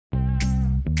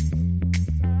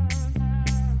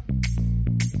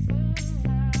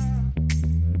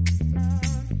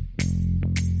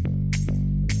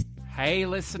Hey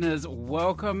listeners,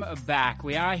 welcome back.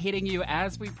 We are hitting you,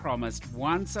 as we promised,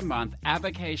 once a month,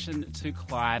 Avocation to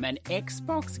Climb, an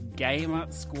Xbox Gamer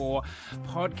Score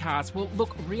podcast. Well,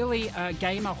 look, really a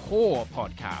gamer whore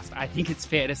podcast, I think it's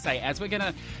fair to say. As we're going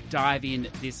to dive in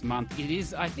this month, it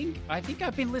is, I think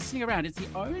I've been listening around, it's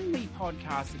the only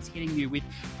podcast that's hitting you with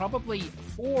probably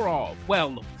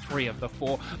three of the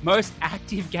four most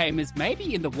active gamers,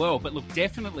 maybe in the world, but look,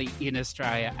 definitely in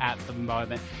Australia at the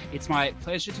moment. It's my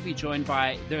pleasure to be joined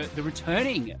by the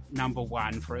returning number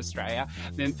one for Australia,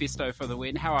 Memphisto for the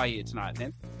win. How are you tonight,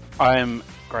 Mem? I am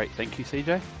great, thank you,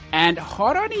 CJ. And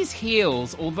hot on his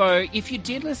heels, although if you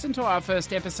did listen to our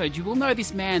first episode, you will know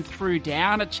this man threw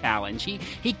down a challenge.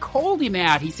 He called him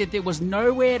out. He said there was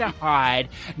nowhere to hide,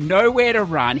 nowhere to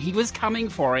run. He was coming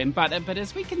for him, but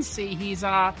as we can see, he's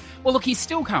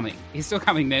still coming. He's still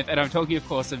coming, Memph. And I'm talking, of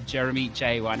course, of Jeremy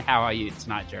J1. How are you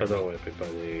tonight, Jeremy? Hello,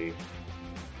 everybody.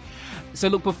 So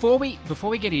look, before we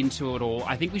get into it all,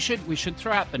 I think we should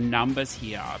throw out the numbers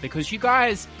here, because you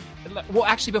guys, well,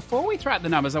 actually, before we throw out the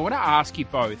numbers, I want to ask you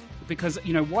both, because,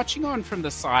 you know, watching on from the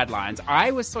sidelines,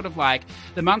 I was sort of like,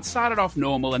 the month started off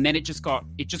normal and then it just got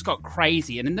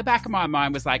crazy. And in the back of my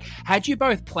mind was like, had you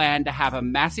both planned to have a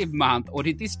massive month, or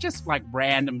did this just like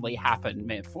randomly happen,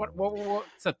 Memph?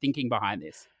 What's the thinking behind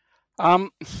this?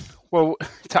 Well,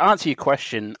 to answer your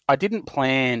question, I didn't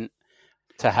plan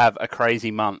to have a crazy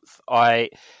month. I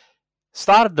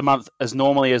started the month as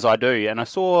normally as I do, and I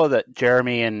saw that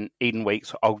Jeremy and Eden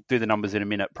Weeks, I'll do the numbers in a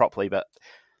minute properly, but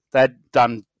they'd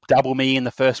done double me in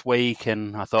the first week,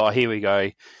 and I thought, oh, here we go,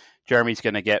 Jeremy's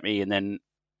going to get me. And then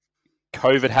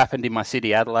COVID happened in my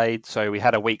city, Adelaide, so we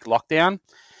had a week lockdown,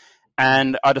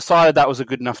 and I decided that was a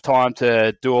good enough time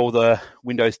to do all the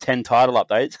Windows 10 title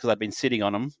updates, because I'd been sitting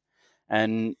on them.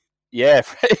 And yeah,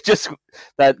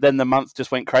 then the month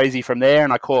just went crazy from there,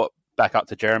 and I caught back up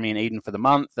to Jeremy and Eden for the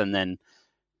month, and then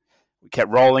we kept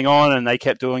rolling on, and they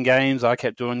kept doing games, I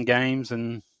kept doing games,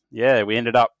 and yeah, we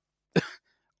ended up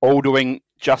all doing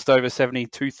just over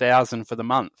 72,000 for the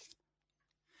month.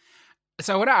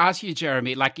 So I want to ask you,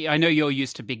 Jeremy, like, I know you're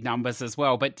used to big numbers as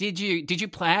well, but did you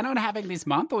plan on having this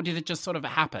month, or did it just sort of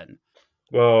happen?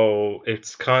 Well,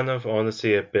 it's kind of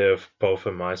honestly a bit of both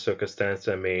of my circumstance.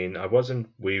 I mean, I wasn't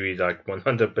really like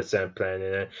 100%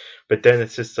 planning it, but then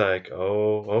it's just like,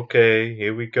 oh, okay,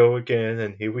 here we go again,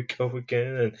 and here we go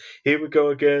again, and here we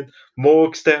go again.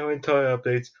 More Stallion tire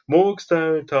updates,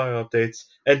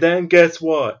 and then guess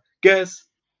what? Guess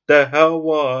the hell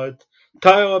what?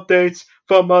 Tile updates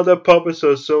from other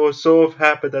publishers, so it sort of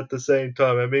happened at the same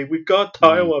time. I mean, we got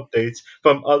tile updates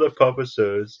from other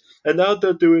publishers, and now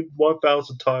they're doing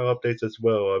 1,000 tile updates as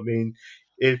well. I mean,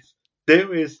 if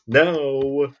there is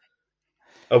now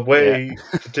a way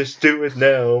to just do it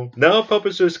now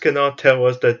publishers cannot tell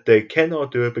us that they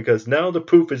cannot do it, because now the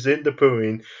proof is in the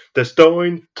pudding. They're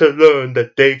starting to learn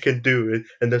that they can do it,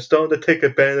 and they're starting to take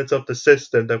advantage of the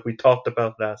system that we talked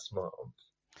about last month.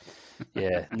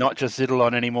 Yeah, not just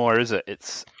Zidalon anymore, is it?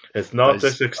 It's not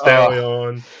just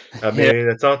Extelion. I mean,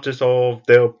 it's not just all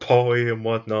their poly and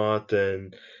whatnot,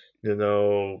 and, you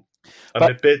know,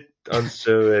 I'm a bit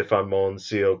unsure if I'm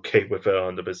honestly okay with it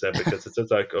 100%, because it's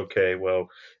just like, okay, well,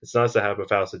 it's nice to have a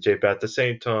 1,000J, but at the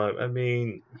same time, I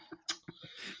mean,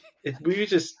 it really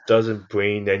just doesn't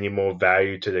bring any more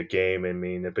value to the game. I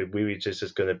mean, if it really just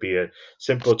is going to be a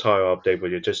simple tile update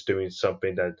where you're just doing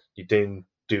something that you didn't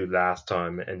do last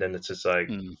time, and then it's just like,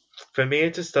 for me,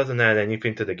 it just doesn't add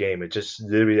anything to the game. It just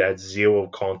literally adds zero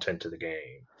content to the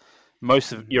game.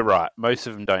 You're right. Most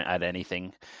of them don't add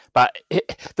anything. But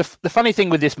the funny thing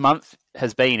with this month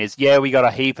has been is, yeah, we got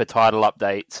a heap of title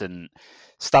updates and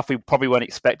stuff we probably weren't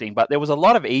expecting, but there was a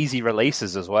lot of easy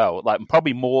releases as well. Like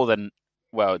probably more than,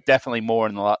 well, definitely more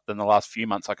than the last few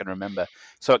months I can remember.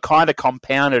 So it kind of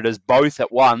compounded as both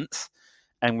at once,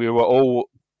 and we were all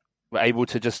able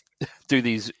to just do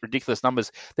these ridiculous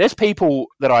numbers. There's people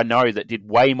that I know that did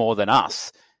way more than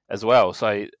us as well.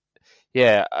 So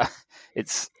yeah,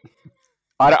 it's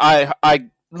I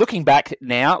looking back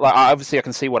now, like obviously I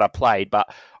can see what I played,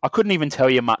 but I couldn't even tell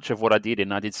you much of what I did,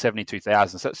 and I did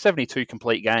 72,000. So it's 72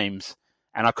 complete games,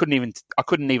 and I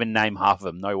couldn't even name half of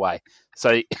them. No way.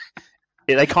 So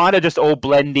they kind of just all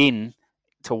blend in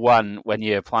to one when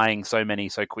you're playing so many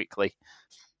so quickly.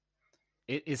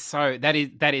 It is so that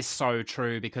is so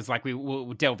true, because like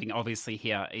we're delving obviously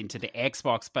here into the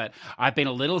Xbox, but I've been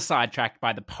a little sidetracked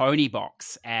by the Pony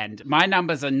box, and my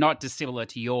numbers are not dissimilar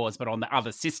to yours, but on the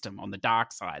other system, on the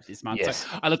dark side this month. Yes.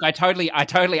 So I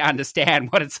totally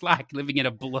understand what it's like living in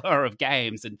a blur of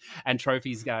games and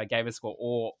trophies, gamer score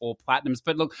or platinums.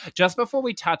 But look, just before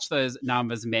we touch those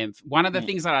numbers, Memph, one of the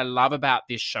things that I love about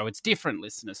this show, it's different,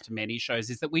 listeners, to many shows,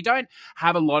 is that we don't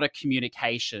have a lot of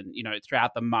communication,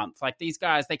 throughout the month. Like these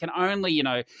guys, they can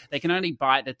only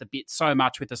bite at the bit so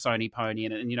much with the Sony Pony,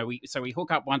 and we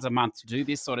hook up once a month to do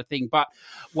this sort of thing. But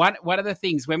one of the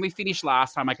things, when we finished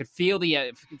last time, I could feel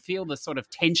the sort of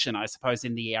tension, I suppose,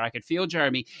 in the air. I could feel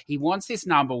Jeremy. He wants this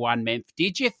number one, Memph.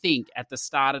 Did you think at the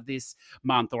start of this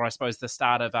month, or I suppose the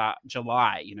start of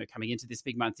July, coming into this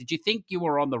big month, did you think you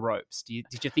were on the ropes? Did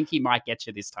you think he might get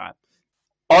you this time?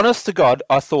 Honest to God,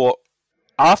 I thought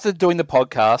after doing the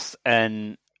podcast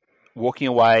and walking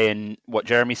away and what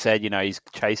Jeremy said, he's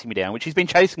chasing me down, which he's been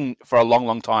chasing for a long,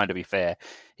 long time, to be fair.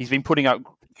 He's been putting up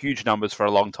huge numbers for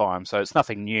a long time, so it's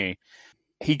nothing new.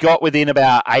 He got within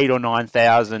about 8,000 or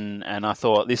 9,000, and I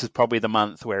thought this is probably the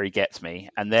month where he gets me.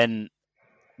 And then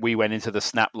we went into the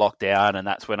snap lockdown, and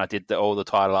that's when I did all the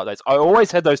title updates. I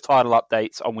always had those title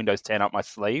updates on Windows 10 up my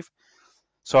sleeve.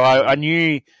 So I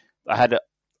knew I had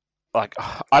I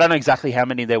don't know exactly how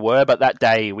many there were, but that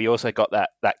day we also got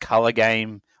that color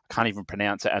game, I can't even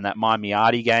pronounce it, and that My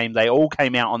Miati game. They all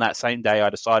came out on that same day. I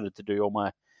decided to do all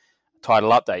my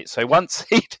title updates. So once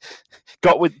he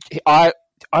got with, I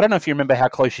don't know if you remember how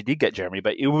close you did get, Jeremy,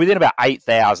 but you were within about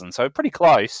 8,000, so pretty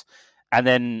close. And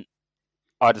then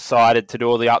I decided to do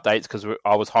all the updates because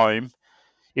I was home.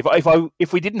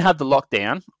 If we didn't have the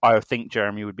lockdown, I think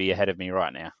Jeremy would be ahead of me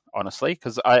right now, honestly,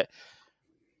 because I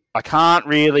can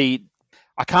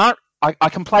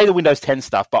play the Windows 10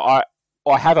 stuff, but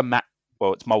I have a Mac.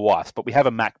 Well, it's my wife's, but we have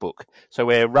a MacBook, so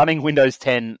we're running Windows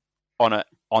 10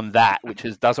 on that, which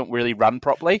doesn't really run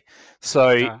properly.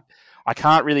 So I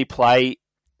can't really play,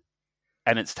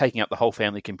 and it's taking up the whole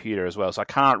family computer as well. So I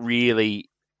can't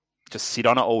really just sit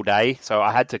on it all day. So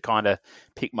I had to kind of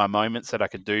pick my moments that I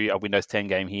could do a Windows 10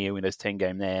 game here, Windows 10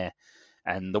 game there.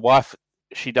 And the wife,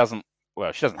 she doesn't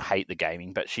hate the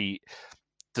gaming, but she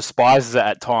despises it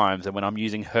at times. And when I'm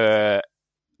using her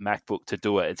MacBook to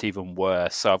do it, it's even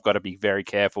worse. So I've got to be very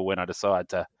careful when I decide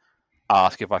to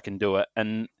ask if I can do it.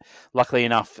 And luckily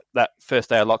enough, that first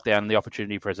day of lockdown, the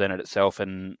opportunity presented itself,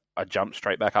 and I jumped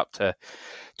straight back up to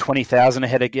 20,000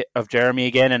 ahead of Jeremy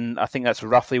again. And I think that's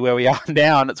roughly where we are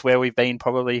now, and it's where we've been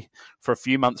probably for a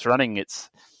few months running.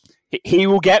 He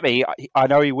will get me. I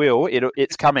know he will.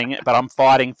 It's coming, but I'm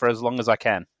fighting for as long as I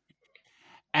can.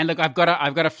 And look, I've got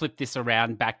to flip this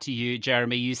around back to you,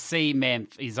 Jeremy. You see,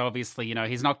 Memph is obviously,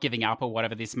 he's not giving up or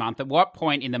whatever this month. At what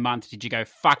point in the month did you go,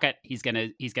 fuck it, he's gonna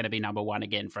be number one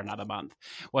again for another month?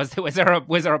 Was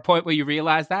there a point where you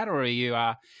realized that, or are you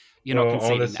you're not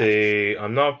conceding honestly, that?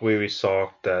 I'm not really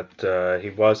shocked that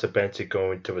he was eventually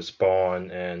going to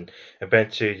respond and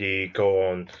eventually go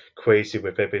on crazy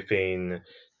with everything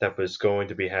that was going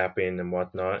to be happening and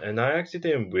whatnot. And I actually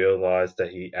didn't realize that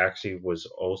he actually was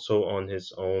also on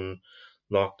his own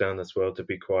lockdown as well, to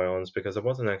be quite honest, because I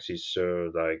wasn't actually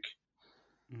sure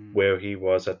where he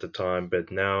was at the time.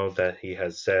 But now that he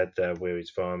has said that where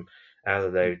he's from,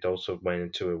 Adelaide also went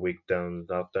into a week down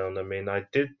lockdown. I mean, I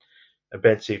did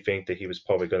eventually think that he was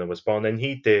probably going to respond, and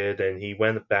he did, and he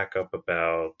went back up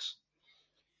about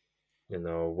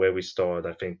where we started,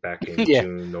 I think back in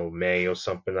June or May or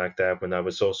something like that, when I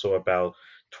was also about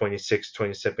 26,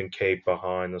 27K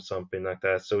behind or something like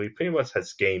that. So he pretty much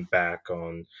has gained back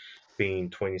on being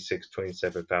 26,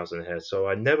 27,000 ahead. So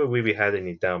I never really had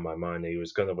any doubt in my mind that he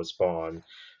was going to respond.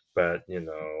 But,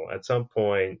 at some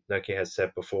point, like he has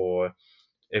said before,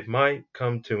 it might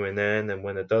come to an end. And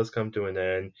when it does come to an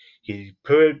end, he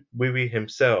put it really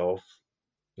himself.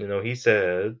 He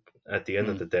said at the end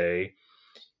of the day,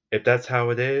 if that's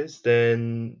how it is,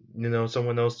 then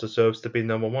someone else deserves to be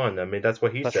number one. I mean, that's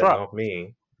what he said, right. Not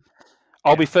me.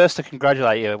 I'll be first to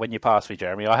congratulate you when you pass me,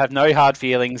 Jeremy. I have no hard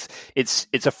feelings. It's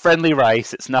a friendly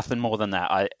race. It's nothing more than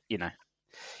that.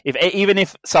 Even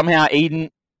if somehow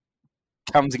Eden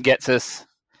comes and gets us,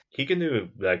 he can do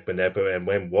it whenever. And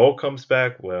when Wall comes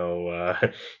back, well,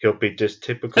 he'll be just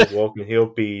typical Wall, and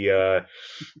he'll be,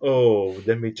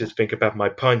 let me just think about my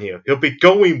pun here. He'll be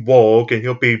going Wall, and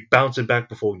he'll be bouncing back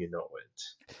before you know it.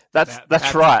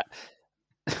 That's right.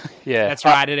 Yeah, that's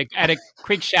right. And a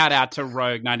quick shout out to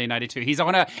Rogue 1992. He's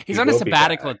on a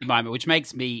sabbatical at the moment, which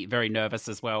makes me very nervous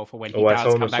as well for when he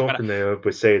does come back. I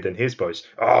would say it in his voice.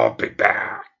 I'll be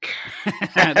back.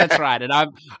 That's right, and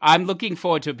I'm looking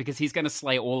forward to it because he's going to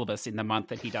slay all of us in the month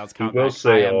that he does He come will back.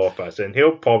 slay all of us, and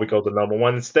he'll probably go to number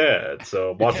one instead.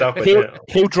 So watch out for He'll him.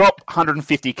 he'll drop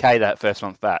 150k that first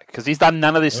month back because he's done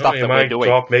none of this stuff He that we're might doing.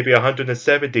 drop maybe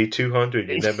 170, 200.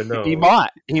 You never know. He might.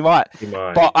 He might.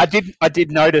 But I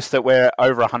did notice that we're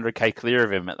over 100k clear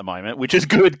of him at the moment, which is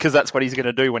good because that's what he's going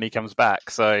to do when he comes back.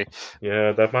 So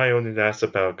yeah, that might only last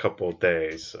about a couple of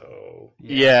days. So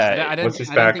yeah, once he's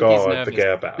back on,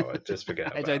 forget about it. Just forget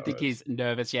about it. I don't think he's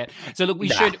nervous yet. So look,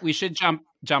 we should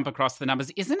jump across the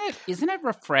numbers. Isn't it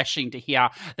refreshing to hear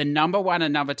the number one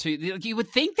and number two? You would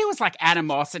think there was like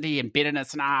animosity and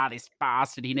bitterness and this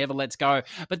bastard, he never lets go.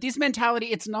 But this mentality,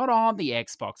 it's not on the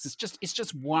Xbox. It's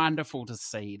just wonderful to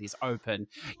see this open,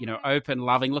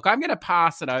 loving. Look, I'm going to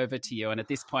pass it over to you. And at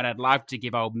this point, I'd love to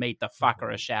give old Meet the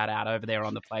Fucker a shout out over there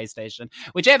on the PlayStation,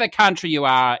 whichever country you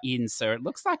are in, sir. It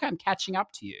looks like I'm catching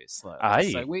up to you slowly.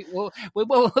 Aye. So we will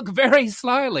look very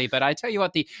slowly. But I tell you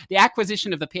what, the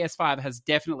acquisition of the PS5 has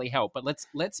definitely helped. But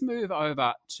let's move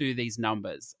over to these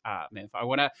numbers, Mev. I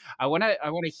want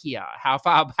to hear how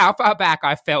far back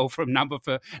I fell from number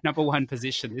one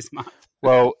position this month.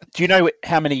 Well, do you know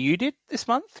how many you did this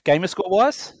month, gamer score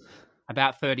wise?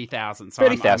 About 30,000. So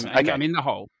 30,000. Okay, I'm in the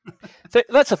hole. So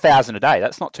that's 1,000 a day.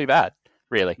 That's not too bad,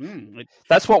 really.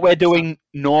 That's what we're doing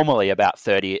normally. About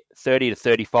 30 to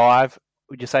 35.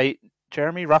 Would you say,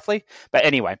 Jeremy, roughly? But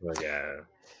anyway,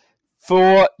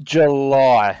 for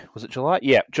July, was it July?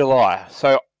 Yeah, July.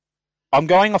 So I'm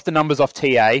going off the numbers off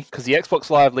TA because the Xbox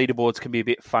Live leaderboards can be a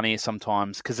bit funny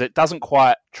sometimes because it doesn't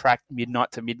quite track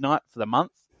midnight to midnight for the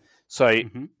month. So,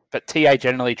 but TA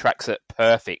generally tracks it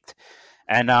perfect.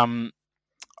 And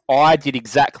I did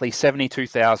exactly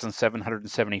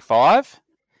 72,775.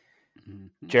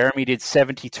 Jeremy did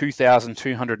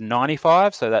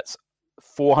 72,295. So that's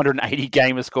 480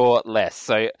 gamer score less.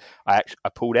 So I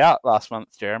pulled out last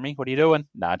month, Jeremy. What are you doing?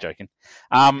 Nah, joking.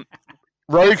 Rogue,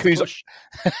 who's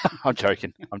I'm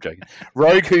joking.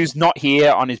 Rogue, who's not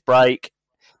here on his break,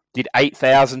 did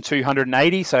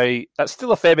 8,280. So that's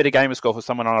still a fair bit of gamer score for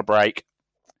someone on a break.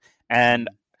 And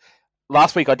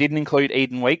last week I didn't include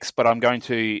Eden Weeks, but I'm going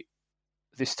to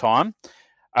this time.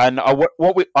 And I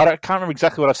can't remember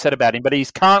exactly what I've said about him, but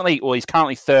he's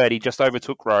currently 30, just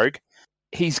overtook Rogue.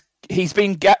 He's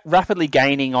been rapidly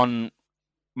gaining on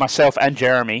myself and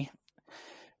Jeremy.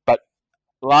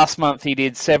 Last month he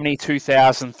did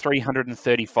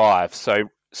 72,335, so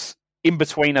in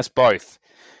between us both.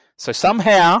 So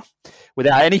somehow,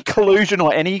 without any collusion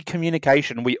or any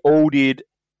communication, we all did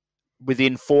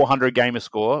within 400 gamer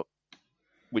score,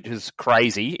 which is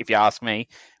crazy if you ask me,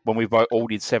 when we all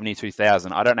did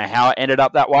 72,000. I don't know how it ended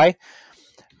up that way,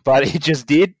 but it just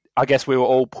did. I guess we were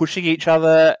all pushing each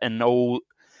other and all...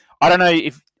 I don't know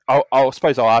if... I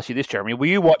suppose I'll ask you this, Jeremy. Were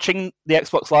you watching the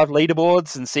Xbox Live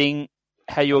leaderboards and seeing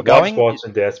how you were going? I was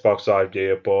watching the Xbox Live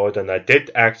leaderboard, and I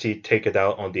did actually take it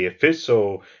out on the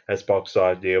official Xbox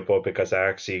Live leaderboard because I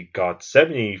actually got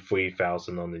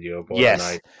 73,000 on the leaderboard, and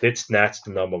I did snatch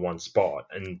the number one spot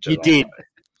in July. You did.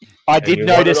 I did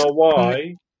notice.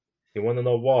 You want to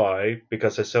know why?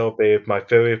 Because I celebrated my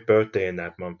 30th birthday in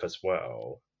that month as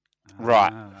well.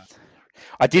 Right.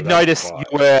 I did notice you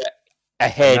were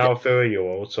ahead. Now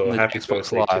 30-year-old, so happy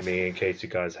birthday to me in case you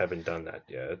guys haven't done that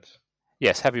yet.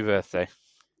 Yes, happy birthday.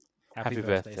 Happy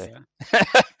birthday.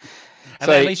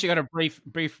 So, at least you got a brief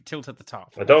tilt at the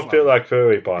top. I don't feel like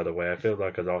 30, by the way. I feel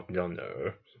like a lot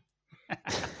younger.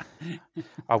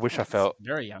 I wish I felt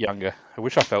very younger. I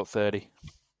wish I felt 30.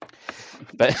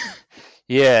 But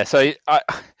yeah, so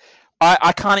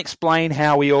I can't explain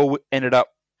how we all ended up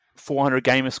 400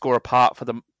 gamer score apart for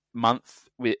the month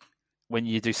when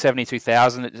you do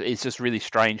 72,000. It's just really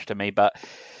strange to me, but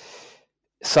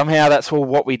somehow that's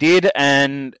what we did,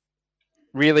 and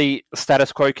really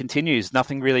status quo continues.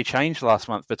 Nothing really changed last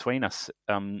month between us.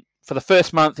 For the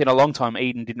first month in a long time,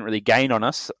 Eden didn't really gain on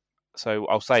us, so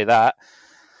I'll say that.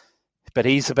 But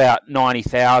he's about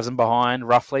 90,000 behind,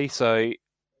 roughly. So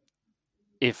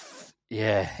if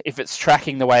it's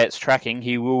tracking the way it's tracking,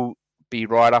 he will be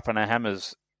right up in our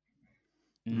hammers.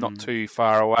 Not too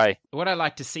far away. What I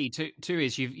like to see too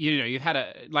is you've had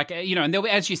and there'll be,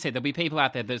 as you said, there'll be people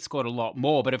out there that scored a lot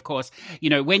more. But of course,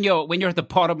 when you're at the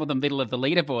bottom or the middle of the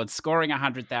leaderboard, scoring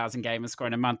 100,000 gamer score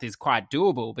in a month is quite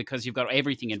doable because you've got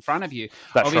everything in front of you.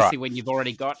 That's obviously right. When you've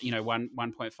already got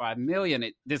 1.5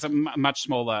 million, there's a much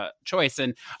smaller choice.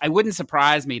 And it wouldn't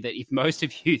surprise me that if most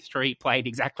of you three played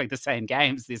exactly the same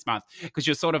games this month, because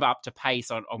you're sort of up to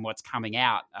pace on what's coming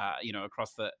out,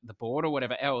 across the board or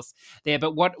whatever else there. But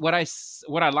But what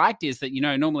I liked is that,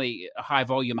 normally high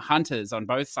volume hunters on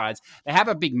both sides, they have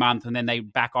a big month and then they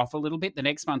back off a little bit the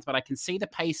next month. But I can see the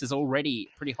pace is already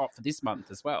pretty hot for this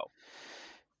month as well.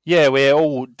 Yeah, we're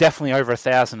all definitely over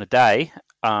 1,000 a day.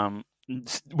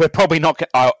 We're probably not.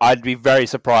 I'd be very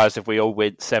surprised if we all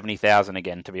went 70,000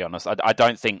 again. To be honest, I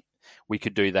don't think we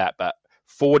could do that. But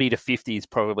 40 to 50 is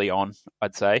probably on.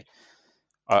 I'd say.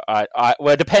 Well,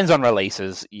 it depends on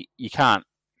releases. You can't,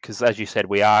 because as you said,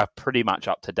 we are pretty much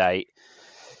up to date.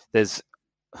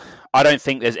 I don't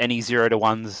think there's any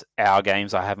 0-1s our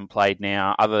games I haven't played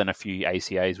now, other than a few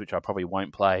ACAs, which I probably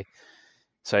won't play.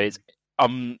 So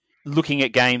I'm looking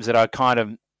at games that I kind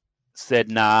of said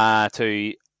nah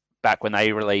to back when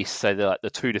they released, so they're like the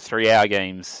 2 to 3 hour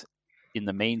games in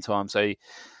the meantime. So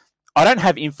I don't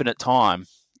have infinite time.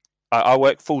 I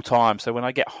work full time, so when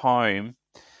I get home,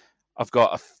 I've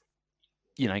got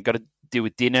got to deal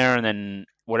with dinner and then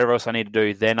whatever else I need to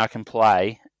do. Then I can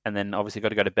play, and then obviously got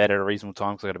to go to bed at a reasonable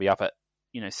time because I got to be up at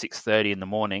 6:30 in the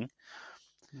morning.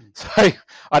 So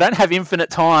I don't have infinite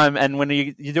time, and when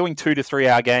you're doing 2 to 3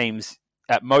 hour games,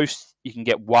 at most you can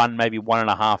get one, maybe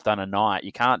 1.5 done a night.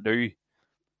 You can't do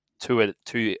two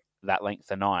that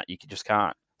length a night. You just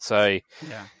can't. So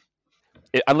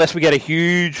unless we get a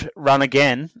huge run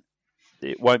again,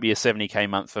 it won't be a 70k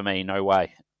month for me. No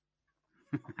way.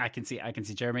 I can see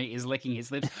Jeremy is licking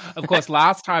his lips. Of course,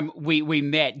 last time we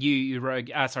met, you Rogue,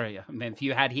 Memph,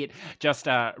 you had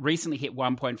recently hit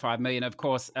 1.5 million. Of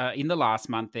course, in the last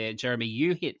month there, Jeremy,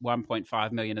 you hit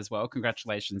 1.5 million as well.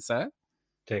 Congratulations, sir.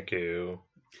 Thank you.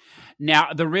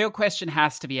 Now, the real question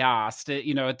has to be asked.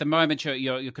 At the moment,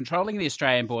 you're controlling the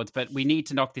Australian boards, but we need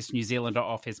to knock this New Zealander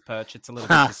off his perch. It's a little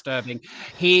bit disturbing.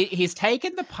 He's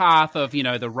taken the path of,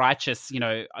 the righteous,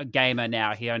 gamer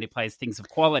now. He only plays things of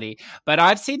quality. But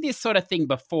I've seen this sort of thing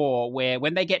before where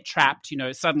when they get trapped,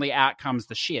 suddenly out comes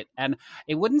the shit. And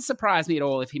it wouldn't surprise me at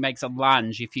all if he makes a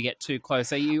lunge if you get too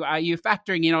close. Are you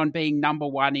factoring in on being number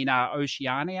one in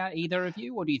Oceania, either of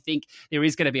you? Or do you think there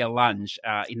is going to be a lunge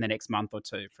in the next month or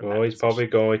two? He's probably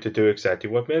going to do exactly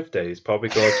what Myth did. He's probably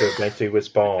going to eventually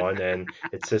respawn, and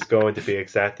it's just going to be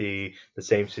exactly the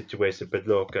same situation. But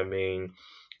look, I mean,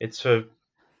 it's for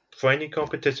any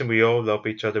competition. We all love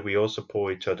each other. We all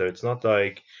support each other. It's not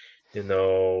like,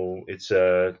 it's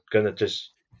gonna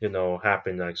just,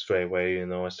 happen like straight away.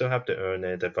 I still have to earn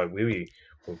it if I really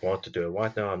would want to do it.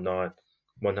 Right now, I'm not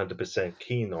 100%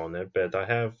 keen on it, but I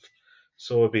have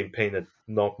sort of been paying a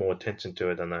lot more attention to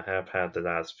it than I have had the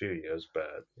last few years.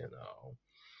 But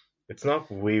it's not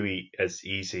really as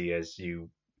easy as you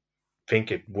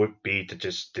think it would be to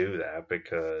just do that,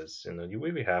 because you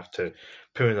really have to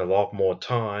put in a lot more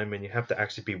time, and you have to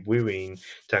actually be willing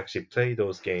to actually play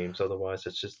those games. Otherwise,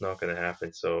 it's just not going to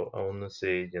happen. So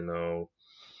honestly,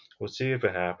 we'll see if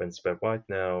it happens. But right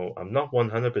now, I'm not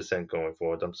 100% going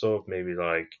for it. I'm sort of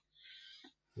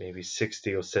maybe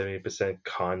 60 or 70%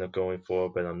 kind of going for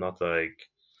it, but I'm not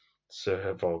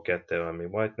sure if I'll get there. I mean,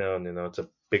 right now, it's a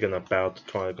big enough bout to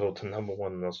try to go to number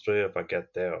one in Australia if I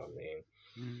get there. I mean,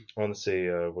 honestly,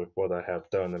 with what I have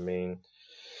done, I mean,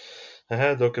 I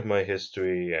had a look at my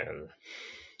history, and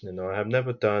I have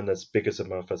never done as big as a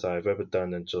month as I've ever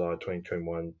done in July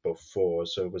 2021 before,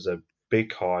 so it was a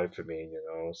big high for me.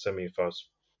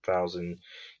 75,000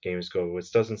 games go,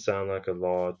 which doesn't sound like a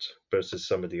lot versus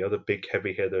some of the other big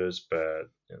heavy hitters, but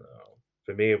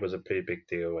for me it was a pretty big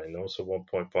deal. And also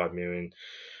 1.5 million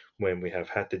when we have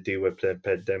had to deal with the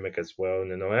pandemic as well.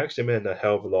 And I actually meant a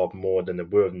hell of a lot more than it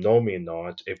would have normally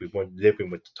not if we weren't living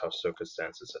with the tough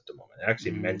circumstances at the moment. It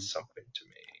actually meant something to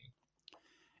me.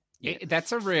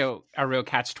 That's a real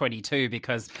catch-22,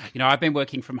 because I've been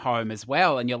working from home as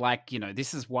well, and you're like,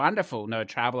 this is wonderful, no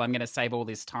travel, I'm going to save all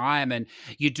this time, and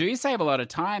you do save a lot of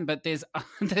time, but there's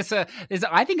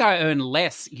I think I earn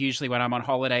less usually when I'm on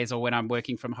holidays or when I'm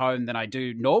working from home than I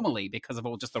do normally, because of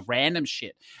all just the random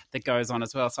shit that goes on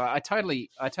as well. So I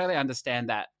totally understand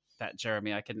that,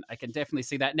 Jeremy. I can definitely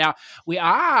see that. Now,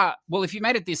 if you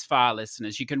made it this far,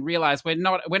 listeners, you can realize we're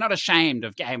not ashamed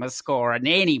of Gamerscore in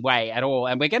any way at all.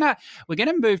 And we're gonna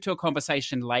move to a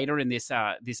conversation later in this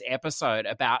episode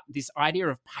about this idea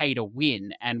of pay to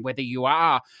win, and whether you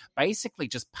are basically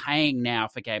just paying now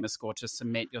for Gamerscore to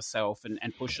cement yourself and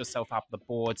push yourself up the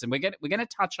boards. And we're gonna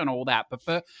touch on all that.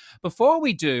 But before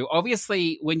we do,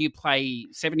 obviously, when you play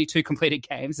 72 completed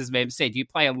games, as Mem said, you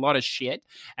play a lot of shit,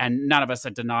 and none of us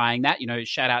are denying that.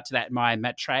 Shout out to that My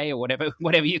Matre or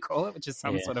whatever you call it, which is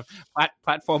some sort of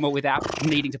platformer without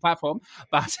needing to platform.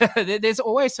 But there's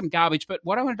always some garbage. But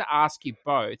what I wanted to ask you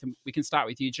both, and we can start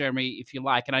with you, Jeremy, if you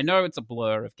like, and I know it's a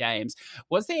blur of games,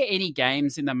 was there any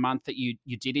games in the month that you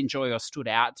did enjoy or stood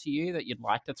out to you that you'd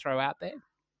like to throw out there?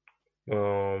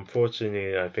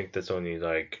 Unfortunately, I think there's only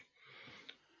like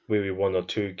maybe one or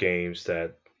two games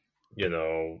that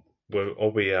will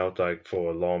all be out like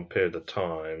for a long period of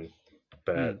time.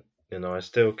 Mm. But I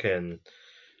still can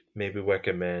maybe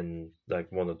recommend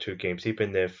like one or two games,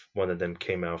 even if one of them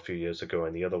came out a few years ago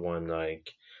and the other one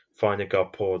like finally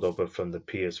got pulled over from the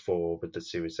PS4 with the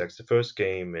Series X. The first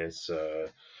game is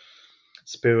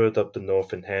Spirit of the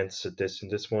North Enhanced Edition.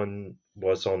 This one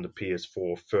was on the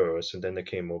PS4 first, and then it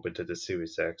came over to the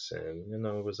Series X, and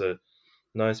it was a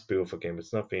nice, beautiful game.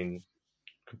 It's nothing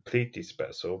completely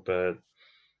special, but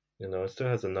it still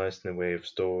has a nice new wave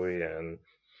story, and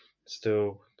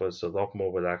still was a lot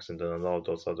more relaxing than a lot of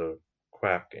those other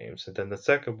crap games. And then the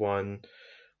second one,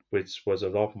 which was a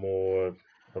lot more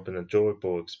of an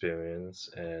enjoyable experience,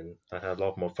 and I had a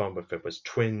lot more fun with it, was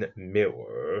Twin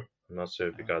Mirror. I'm not sure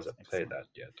if you Oh, guys that's have played excellent.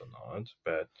 that yet or not,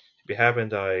 but if you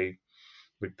haven't, I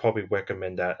would probably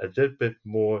recommend that a little bit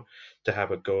more to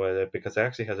have a go at it because it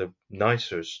actually has a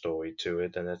nicer story to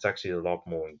it, and it's actually a lot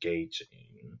more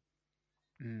engaging.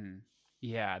 Mm.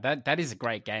 Yeah, that is a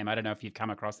great game. I don't know if you've come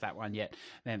across that one yet.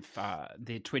 Then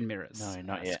the Twin Mirrors, No,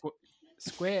 not yet.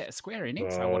 Square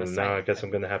Enix, I want Well, to now say. I guess I'm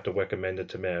going to have to recommend it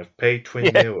to Mav. Pay Twin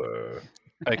Yeah. Mirror.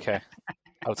 Okay.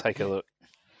 I'll take a look.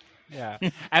 Yeah.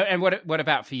 And what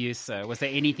about for you, sir? Was there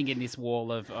anything in this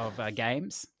wall of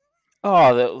games?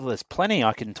 Oh, there's plenty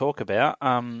I can talk about.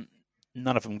 None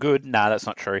of them good. No, that's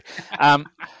not true. I'll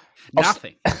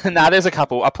Nothing. no, there's a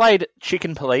couple. I played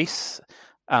Chicken Police,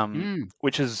 Mm.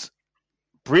 which is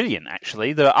brilliant.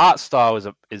 Actually, the art style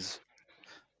is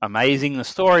amazing. The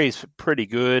story is pretty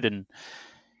good, and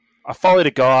I followed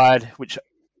a guide, which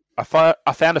I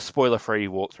found a spoiler-free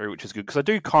walkthrough, which is good because I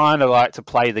do kind of like to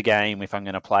play the game if I'm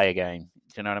going to play a game.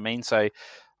 Do you know what I mean? So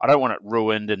I don't want it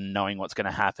ruined and knowing what's going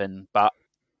to happen. But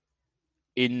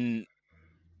in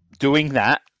doing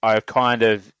that, I kind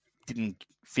of didn't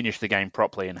finish the game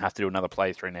properly and have to do another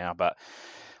playthrough now. But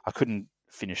I couldn't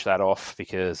finish that off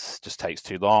because it just takes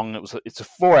too long. It's a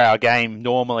 4-hour game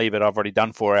normally, but I've already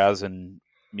done 4 hours and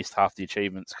missed half the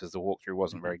achievements because the walkthrough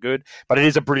wasn't very good. But it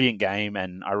is a brilliant game,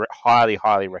 and I highly,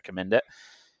 highly recommend it.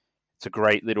 It's a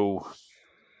great little.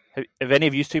 Have any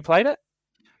of you two played it?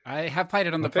 I have played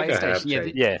it on I the think I have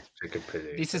PlayStation. Yeah, Yeah, Chicken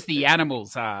Police. this is the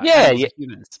animals. Yeah, Animals yeah. and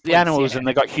humans. The animals, Yeah. and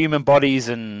they got human bodies,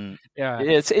 and Yeah.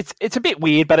 it's a bit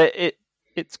weird, but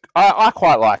it's I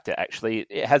quite liked it actually.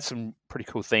 It had some pretty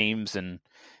cool themes and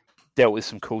dealt with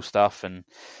some cool stuff, and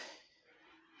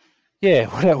yeah.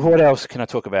 What else can I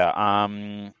talk about?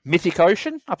 Mythic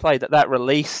Ocean. I played that. That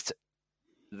released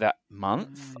that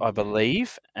month, I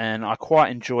believe, and I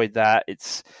quite enjoyed that.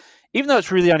 It's even though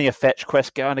it's really only a fetch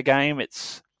quest kind of game,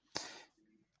 it's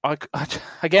I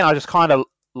just kind of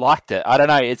liked it. I don't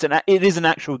know. It is an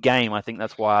actual game. I think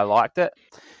that's why I liked it.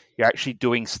 You're actually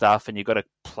doing stuff, and you've got to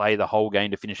play the whole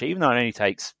game to finish it. Even though it only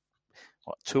takes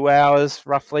 2 hours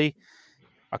roughly.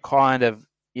 I kind of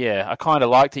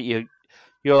liked it.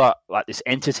 You're like this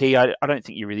entity. I don't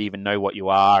think you really even know what you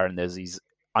are, and there's these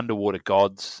underwater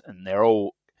gods, and they're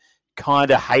all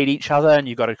kind of hate each other, and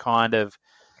you've got to kind of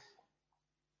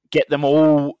get them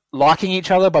all liking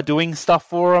each other by doing stuff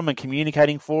for them and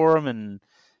communicating for them. And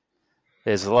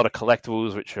there's a lot of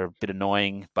collectibles which are a bit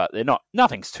annoying, but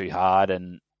nothing's too hard.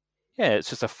 And yeah, it's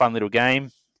just a fun little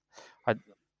game.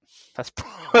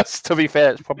 That's to be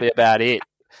fair, that's probably about it.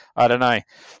 I don't know.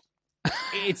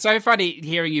 It's so funny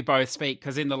hearing you both speak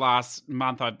because in the last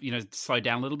month I've slowed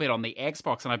down a little bit on the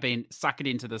Xbox and I've been sucking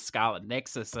into the Scarlet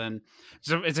Nexus, and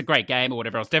it's a great game or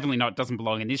whatever else. Definitely doesn't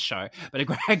belong in this show, but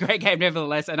a great game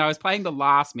nevertheless. And I was playing the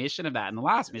last mission of that, and the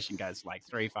last mission goes for like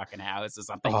 3 fucking hours or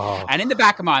something. Oh. And in the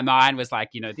back of my mind was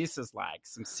like, this is like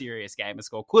some serious gamer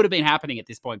score. Could have been happening at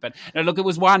this point, but no, look, it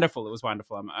was wonderful. It was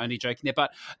wonderful. I'm only joking there,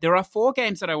 but there are 4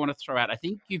 games that I want to throw out. I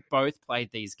think you've both played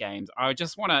these games. I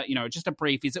just want to, just a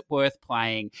brief. Is it worth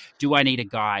playing? Do I need a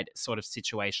guide sort of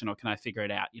situation, or can I figure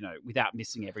it out, without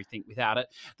missing everything without it?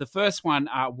 The first one,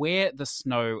 Where the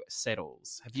Snow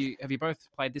Settles. Have you both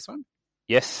played this one?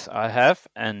 Yes, I have,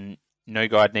 and no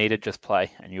guide needed. Just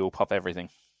play, and you'll pop everything.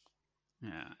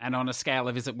 Yeah. And on a scale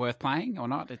of is it worth playing or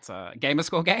not? It's a gamer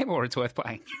score game, or it's worth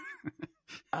playing?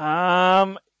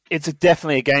 It's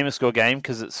definitely a gamer score game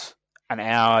because it's an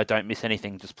hour. Don't miss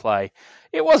anything. Just play.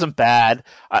 It wasn't bad.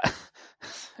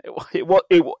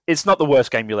 It's not the worst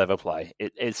game you'll ever play.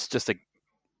 It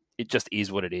just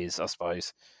is what it is, I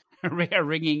suppose. a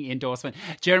ringing endorsement.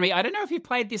 Jeremy, I don't know if you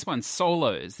played this one,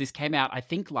 Solos. This came out, I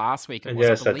think, last week. And I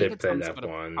yes, I believe did it's play some that sort of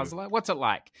one. puzzler. What's it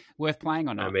like? Worth playing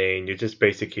or not? I mean, you just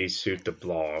basically shoot the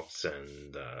blocks,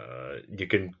 and you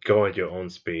can go at your own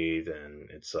speed, and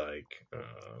it's like,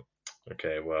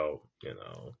 okay, well,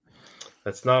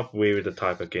 that's not really the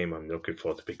type of game I'm looking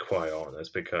for, to be quite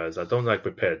honest, because I don't like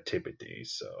repetitivity.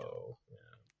 So,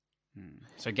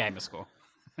 So gamer score.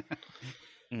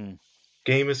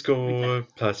 Gamer score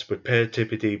plus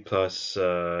repetitivity plus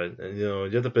a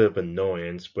little bit of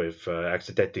annoyance with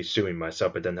accidentally suing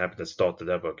myself and then having to start the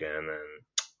level again,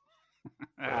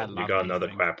 and you got another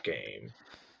crap game.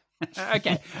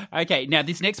 Okay. Now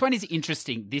this next one is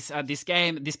interesting. This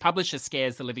game, this publisher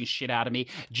scares the living shit out of me.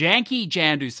 Janky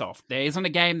Jandusoft. There isn't a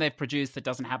game they've produced that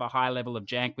doesn't have a high level of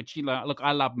jank, which look,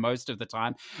 I love most of the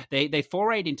time. They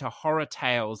forayed into Horror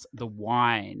Tales: The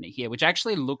Wine here, which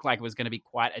actually looked like it was going to be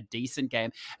quite a decent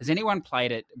game. Has anyone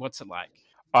played it? What's it like?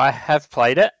 I have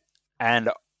played it,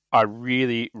 and I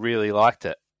really, really liked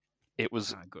it. It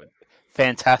was good,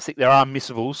 fantastic. There are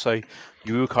missables, so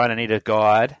you kind of need a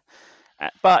guide.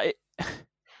 But it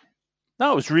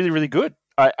was really, really good.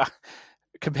 I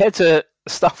compared to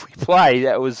stuff we play,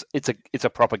 it's a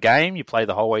proper game. You play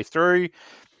the whole way through.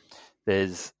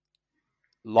 There's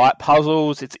light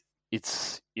puzzles.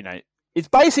 It's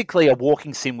basically a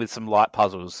walking sim with some light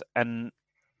puzzles, and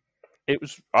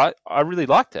I really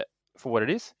liked it for what it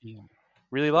is. Yeah.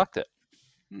 Really liked it.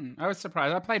 I was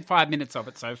surprised. I played 5 minutes of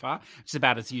it so far, which is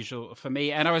about as usual for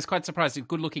me, and I was quite surprised. It's a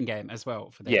good-looking game as well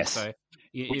for them. Yes, so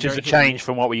which is a change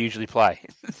from what we usually play.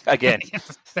 Again,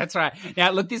 that's right.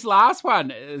 Now, look, this last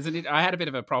one, I had a bit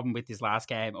of a problem with this last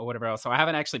game or whatever else, so I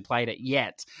haven't actually played it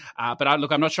yet. But I'm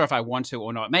not sure if I want to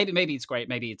or not. Maybe it's great.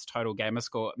 Maybe it's total gamer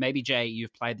score. Maybe Jay,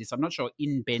 you've played this. I'm not sure.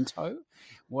 In Bento,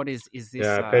 what is this?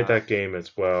 Yeah, I played that game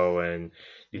as well, and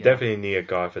you definitely need a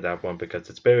guide for that one because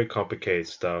it's very complicated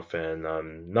stuff, and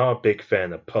I'm not a big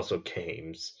fan of puzzle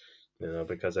games,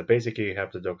 because I basically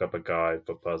have to look up a guide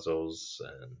for puzzles,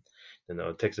 and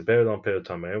it takes a very long period of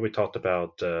time. And we talked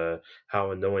about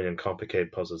how annoying and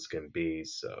complicated puzzles can be,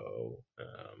 so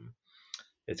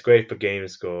it's great for game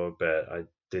score, but I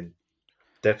did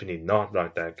definitely not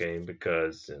like that game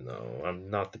because I'm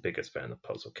not the biggest fan of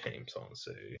puzzle games,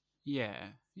 honestly. Yeah.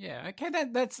 Okay,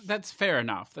 that's fair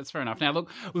enough. That's fair enough. Now,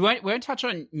 look, we won't touch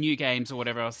on new games or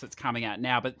whatever else that's coming out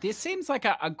now, but this seems like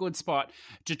a good spot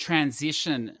to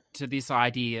transition to this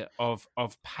idea of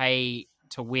pay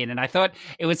to win. And I thought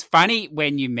it was funny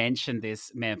when you mentioned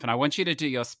this, Memph, and I want you to do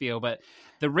your spiel, but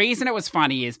the reason it was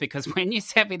funny is because when you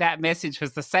sent me that message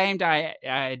was the same day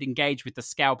I had engaged with the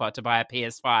scalper to buy a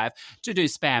PS5 to do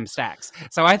spam stacks.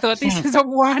 So I thought this is a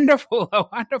wonderful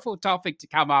topic to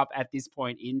come up at this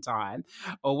point in time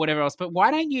or whatever else. But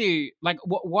why don't you, like,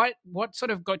 what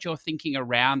sort of got your thinking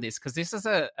around this? Because this is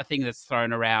a thing that's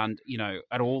thrown around,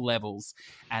 at all levels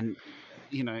and,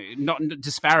 not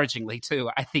disparagingly too,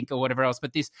 I think, or whatever else.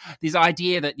 But this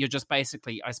idea that you're just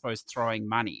basically, I suppose, throwing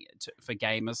money for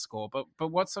gamer score. But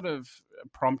what sort of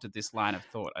prompted this line of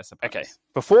thought, I suppose? Okay.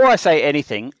 Before I say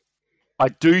anything, I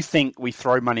do think we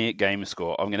throw money at gamer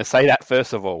score. I'm going to say that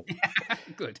first of all.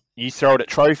 Good. You throw it at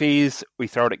trophies, we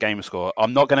throw it at gamer score.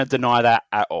 I'm not going to deny that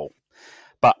at all.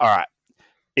 But all right,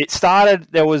 it started.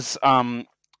 There was a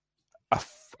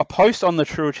post on the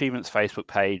True Achievements Facebook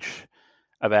page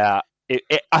about.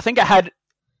 I think it had.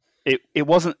 It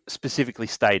wasn't specifically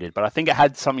stated, but I think it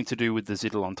had something to do with the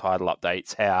Eidolon title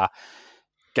updates. How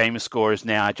gamer score is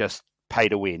now just pay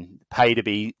to win, pay to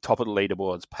be top of the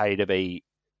leaderboards, pay to be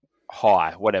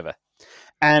high, whatever.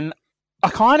 And I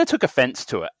kind of took offense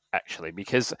to it actually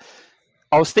because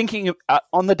I was thinking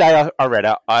on the day I read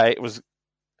it,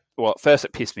 at first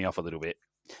it pissed me off a little bit,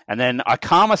 and then I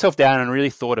calmed myself down and really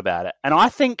thought about it. And I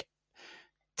think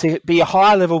to be a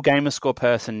high-level gamer score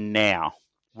person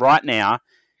right now,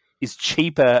 is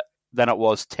cheaper than it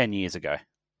was 10 years ago.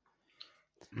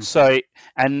 Mm-hmm. So,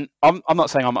 and I'm not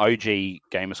saying I'm OG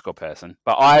gamer score person,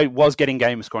 but I was getting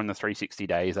gamer score in the 360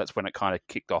 days. That's when it kind of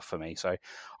kicked off for me. So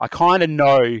I kind of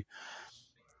know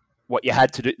what you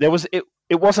had to do.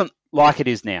 It wasn't like it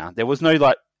is now. There was no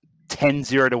like 10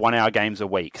 0 to 1 hour games a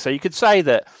week. So you could say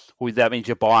that means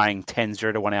you're buying 10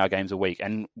 0 to 1 hour games a week,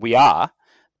 and we are.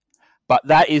 But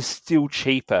that is still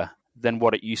cheaper than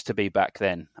what it used to be back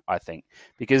then, I think.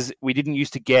 Because we didn't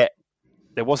used to get...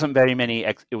 There wasn't very many...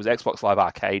 It was Xbox Live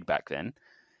Arcade back then.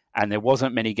 And there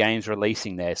wasn't many games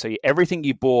releasing there. So everything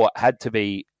you bought had to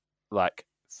be like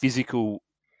physical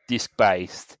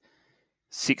disc-based,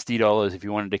 $60 if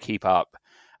you wanted to keep up.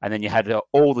 And then you had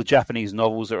all the Japanese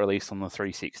novels that released on the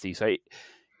 360. So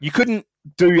you couldn't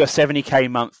do a $70K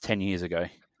month 10 years ago.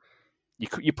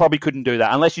 You probably couldn't do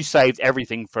that unless you saved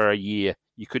everything for a year.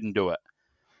 You couldn't do it.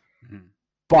 Mm.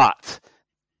 But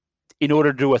in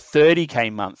order to do a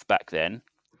 30K month back then,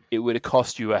 it would have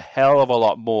cost you a hell of a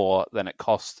lot more than it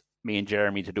cost me and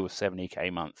Jeremy to do a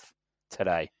 70K month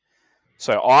today.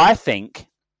 So I think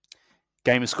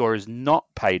Gamerscore is not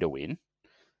pay to win.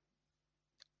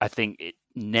 I think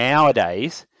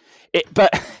nowadays,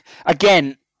 but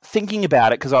again, thinking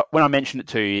about it, because when I mentioned it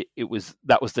to you,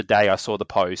 that was the day I saw the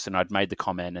post and I'd made the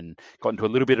comment and got into a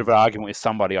little bit of an argument with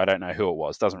somebody. I don't know who it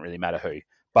was. Doesn't really matter who,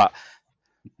 but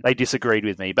they disagreed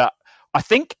with me. But I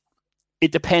think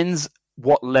it depends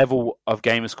what level of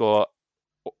Gamerscore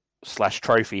 /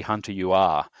 trophy hunter you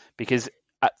are, because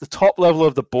at the top level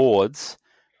of the boards,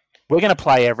 we're going to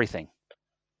play everything.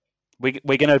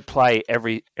 We're going to play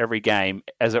every game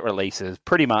as it releases,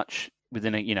 pretty much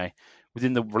within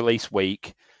the release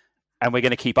week, and we're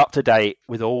going to keep up to date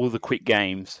with all the quick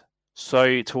games.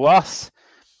 So to us,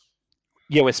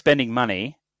 yeah, we're spending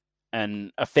money,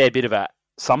 and a fair bit of it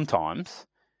sometimes.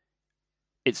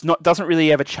 Doesn't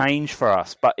really ever change for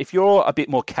us. But if you're a bit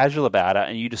more casual about it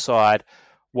and you decide,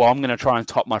 well, I'm going to try and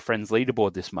top my friend's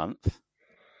leaderboard this month,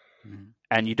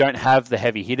 and you don't have the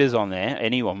heavy hitters on there,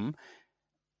 any of them,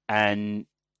 and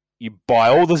you buy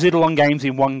all the Zidalon games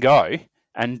in one go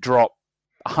and drop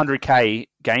 100K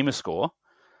gamer score,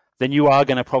 then you are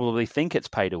going to probably think it's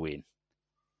pay to win.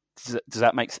 Does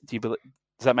that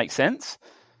make sense?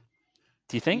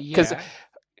 Do you think? Because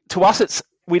to us,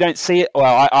 we don't see it.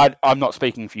 Well, I'm not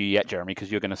speaking for you yet, Jeremy, because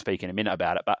you're going to speak in a minute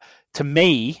about it. But to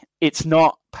me, it's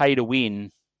not pay to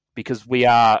win because we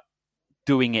are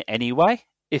doing it anyway.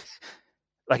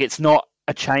 It's not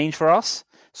a change for us.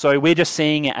 So we're just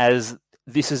seeing it as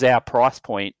this is our price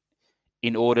point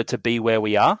in order to be where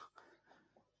we are.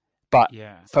 But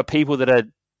for people that are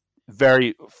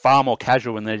far more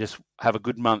casual and they just have a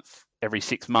good month every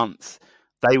 6 months,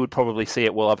 they would probably see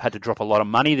it, well, I've had to drop a lot of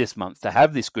money this month to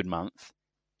have this good month.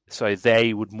 So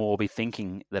they would more be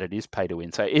thinking that it is pay to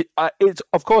win. So it's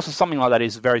of course, something like that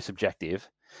is very subjective,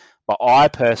 but I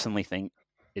personally think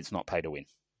it's not pay to win.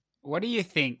 What do you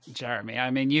think, Jeremy?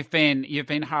 I mean, you've been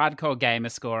hardcore gamer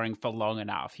scoring for long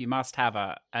enough. You must have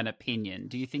an opinion.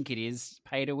 Do you think it is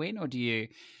pay to win, or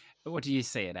what do you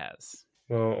see it as?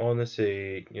 Well,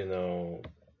 honestly,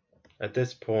 at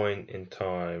this point in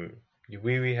time, you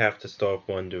really have to start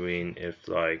wondering if,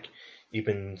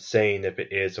 even saying if it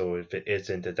is or if it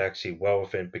isn't, it's actually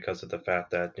relevant because of the fact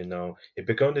that, if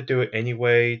you're going to do it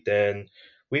anyway, then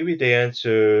really the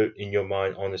answer in your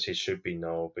mind honestly should be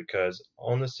no, because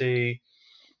honestly,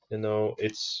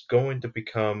 it's going to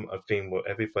become a thing where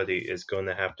everybody is going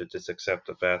to have to just accept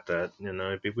the fact that,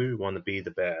 if you really want to be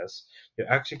the best,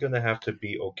 you're actually going to have to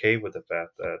be okay with the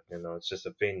fact that, it's just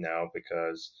a thing now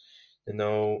because,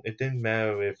 it didn't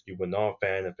matter if you were not a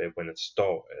fan of it when it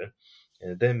started,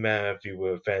 and it didn't matter if you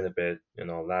were a fan of it,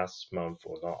 last month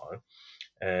or not.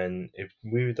 And it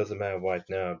really doesn't matter right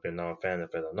now if you're not a fan of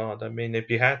it or not. I mean, if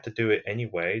you had to do it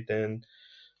anyway, then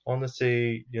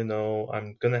honestly,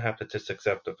 I'm gonna have to just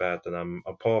accept the fact that I'm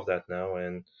a part of that now,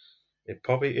 and it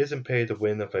probably isn't pay to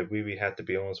win if I really had to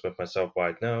be honest with myself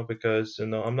right now, because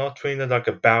I'm not treating it like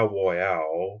a battle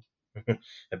royale,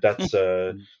 if that's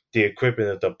the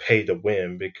equivalent of pay to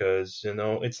win, because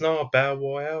it's not a battle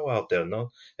royale out there. Not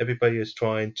everybody is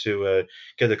trying to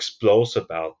get explosive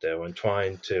out there and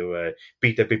trying to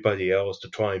beat everybody else to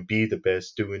try and be the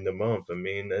best during the month. I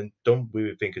mean, and don't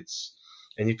really think it's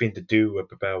anything to do with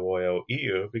the battle royale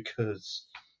either, because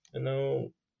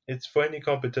it's friendly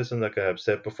competition, like I have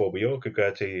said before. We all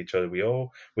congratulate each other, we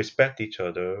all respect each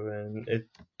other, and it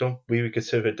don't really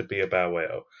consider it to be a battle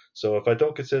royale. So if I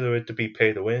don't consider it to be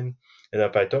pay to win, and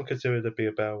if I don't consider it to be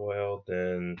a battle royale,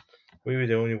 then really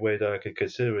the only way that I can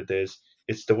consider it is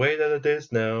it's the way that it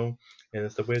is now, and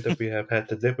it's the way that we have had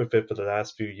to live with it for the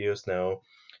last few years now.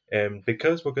 And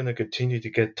because we're going to continue to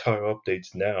get tire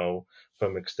updates now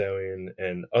from Exterion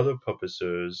and other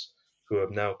publishers who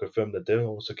have now confirmed that they're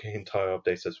also getting tire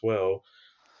updates as well,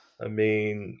 I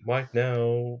mean, right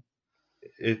now,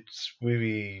 it's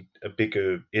really a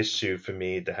bigger issue for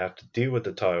me to have to deal with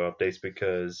the tire updates,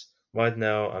 because right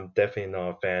now I'm definitely not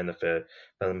a fan of it,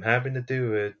 but I'm having to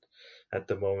do it at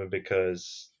the moment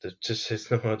because there just is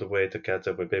no other way to catch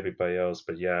up with everybody else.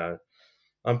 But yeah,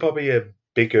 I'm probably a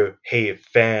bigger hated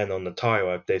fan on the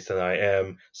tire updates than I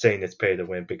am saying it's pay to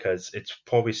win, because it's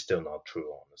probably still not true,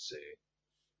 honestly.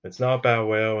 It's not battle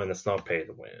royale and it's not pay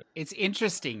to win. It's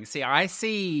interesting.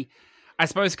 See, I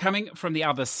suppose coming from the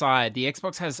other side, the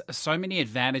Xbox has so many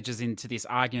advantages into this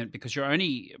argument because you're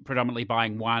only predominantly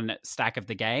buying one stack of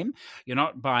the game. You're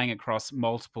not buying across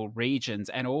multiple regions,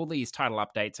 and all these title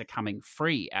updates are coming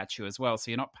free at you as well.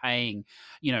 So you're not paying,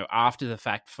 after the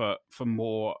fact for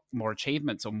more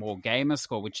achievements or more gamer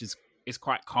score, which is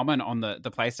quite common on the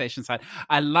PlayStation side.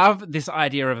 I love this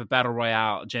idea of a battle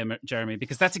royale, Jeremy,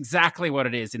 because that's exactly what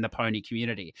it is in the pony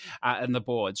community and the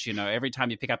boards. Every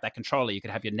time you pick up that controller, you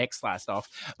could have your neck sliced off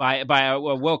by a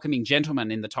welcoming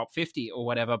gentleman in the top 50 or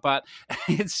whatever. But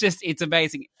it's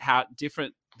amazing how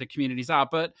different the communities are.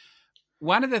 But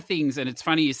one of the things, and it's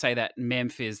funny you say that,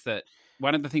 Memph, is that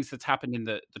one of the things that's happened in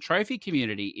the trophy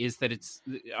community is that it's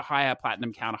a higher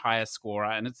platinum count, a higher scorer,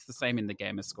 and it's the same in the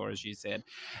gamer score, as you said.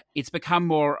 It's become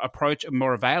more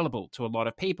available to a lot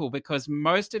of people because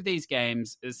most of these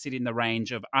games sit in the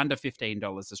range of under $15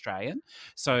 Australian.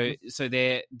 So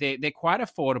they're quite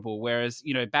affordable. Whereas,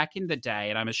 back in the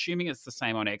day, and I'm assuming it's the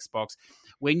same on Xbox,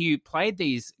 when you played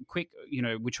these quick,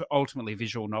 which were ultimately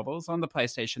visual novels on the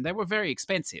PlayStation, they were very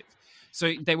expensive.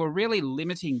 So they were really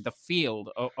limiting the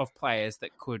field of players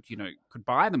that could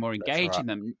buy them or engage in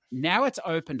them. Now it's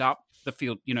opened up the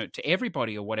field, to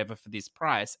everybody or whatever for this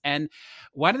price. And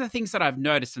one of the things that I've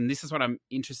noticed, and this is what I'm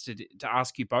interested to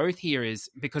ask you both here, is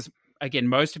because, again,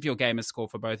 most of your gamer score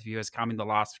for both of you has come in the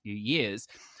last few years,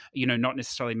 not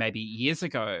necessarily maybe years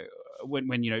ago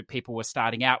when people were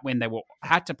starting out, when they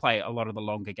had to play a lot of the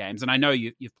longer games. And I know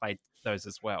you've played those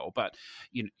as well, but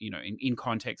in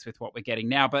context with what we're getting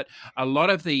now. But a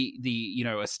lot of the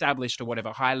established or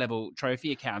whatever high level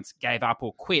trophy accounts gave up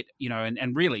or quit,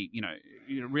 and really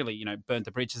burnt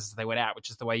the bridges as they went out, which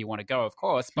is the way you want to go, of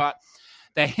course. But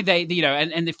they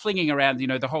and they're flinging around,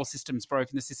 the whole system's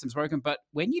broken. But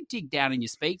when you dig down and you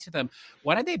speak to them,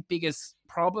 one of their biggest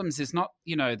problems is not,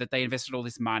 that they invested all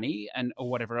this money or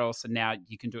whatever else, and now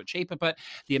you can do it cheaper, but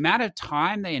the amount of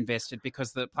time they invested,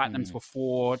 because the platinums were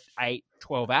 4, 8,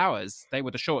 12 hours. They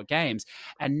were the short games.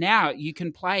 And now you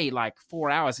can play like 4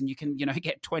 hours and you can,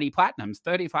 get 20 platinums,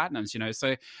 30 platinums,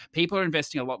 so people are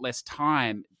investing a lot less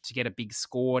time to get a big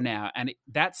score now. And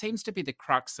that seems to be the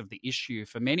crux of the issue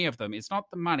for many of them. It's not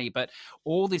the money, but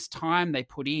all this time they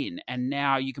put in, and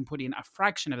now you can put in a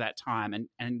fraction of that time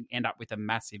and end up with a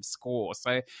massive score.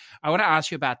 So I want to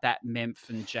ask you about that, Memph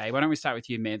and Jay. Why don't we start with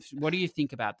you, Memph? What do you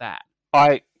think about that?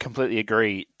 I completely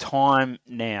agree. Time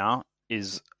now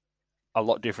is a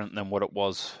lot different than what it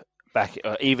was back,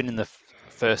 even in the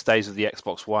first days of the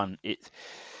Xbox One.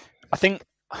 I think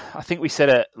we said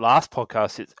it last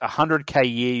podcast. It's 100K a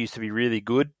year used to be really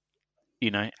good,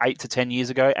 8 to 10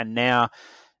 years ago, and now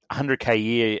 100K a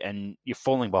year, and you're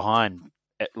falling behind.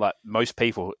 Like most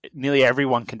people, nearly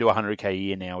everyone can do 100K a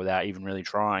year now without even really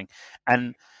trying,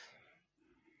 and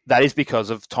that is because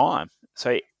of time.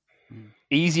 So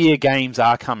easier games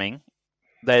are coming.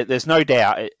 There's no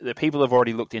doubt that people have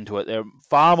already looked into it. There are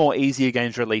far more easier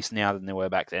games released now than there were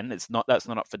back then. That's not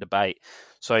up for debate.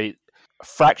 So a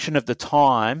fraction of the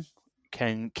time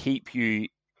can keep you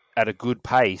at a good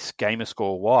pace, gamer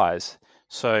score wise.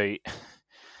 So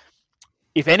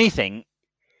if anything,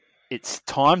 it's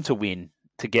time to win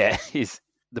to get is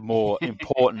the more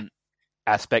important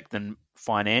aspect than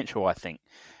financial, I think.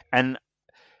 And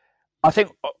I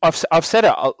think I've said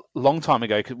it a long time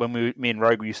ago, because when me and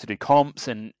Rogue used to do comps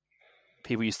and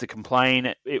people used to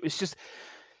complain, it was just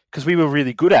because we were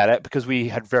really good at it, because we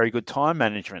had very good time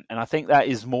management. And I think that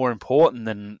is more important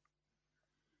than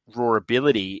raw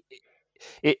ability.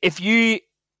 If you,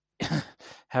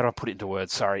 how do I put it into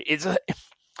words? Sorry.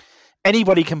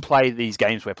 Anybody can play these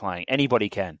games we're playing. Anybody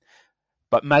can.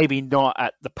 But maybe not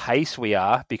at the pace we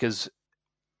are, because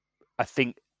I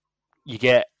think you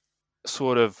get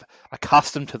sort of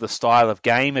accustomed to the style of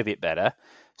game a bit better,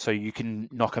 so you can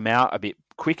knock them out a bit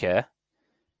quicker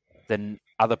than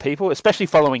other people, especially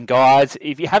following guides.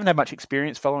 If you haven't had much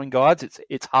experience following guides,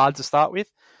 it's hard to start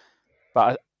with.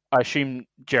 But I assume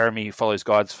Jeremy follows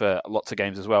guides for lots of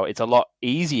games as well. It's a lot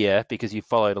easier because you've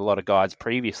followed a lot of guides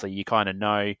previously. You kind of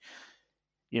know.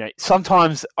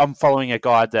 Sometimes I'm following a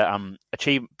guide that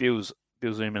Bill's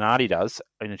Illuminati does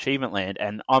in Achievement Land,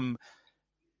 and I'm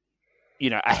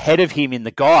ahead of him in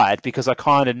the guide, because I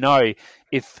kind of know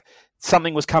if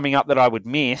something was coming up that I would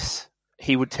miss,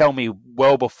 he would tell me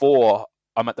well before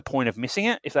I'm at the point of missing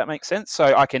it, if that makes sense. So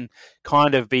I can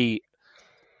kind of be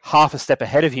half a step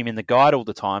ahead of him in the guide all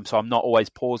the time, so I'm not always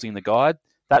pausing the guide.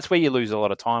 That's where you lose a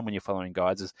lot of time when you're following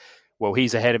guides, is, well,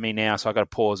 he's ahead of me now, so I got to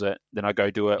pause it. Then I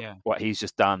go do it, what he's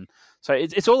just done. So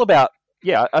it's all about,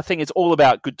 I think it's all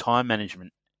about good time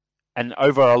management. And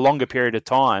over a longer period of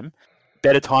time,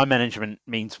 better time management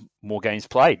means more games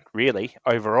played, really,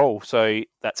 overall. So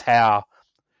that's how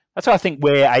That's why I think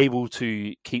we're able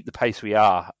to keep the pace we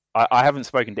are. I haven't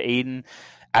spoken to Eden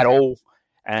at all,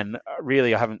 and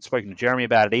really I haven't spoken to Jeremy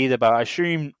about it either, but I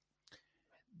assume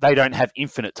they don't have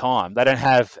infinite time. They don't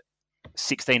have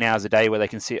 16 hours a day where they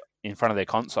can sit in front of their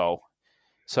console.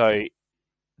 So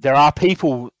there are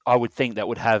people, I would think, that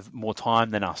would have more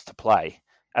time than us to play,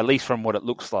 at least from what it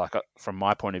looks like from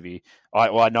my point of view.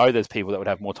 I know there's people that would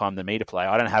have more time than me to play.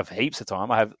 I don't have heaps of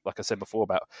time. I have, like I said before,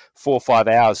 about 4 or 5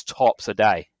 hours tops a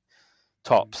day.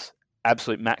 Tops.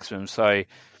 Absolute maximum. So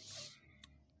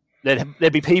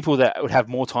there'd be people that would have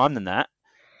more time than that.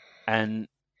 And,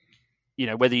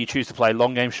 whether you choose to play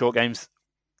long games, short games,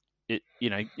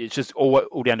 it's just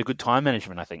all down to good time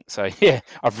management, I think. So, yeah,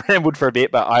 I've rambled for a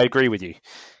bit, but I agree with you.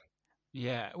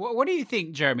 Yeah. What do you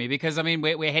think, Jeremy? Because, I mean,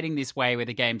 we're heading this way where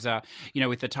the games are,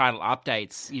 with the title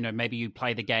updates, maybe you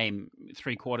play the game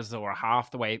 3/4 or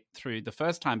half the way through the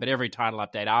first time, but every title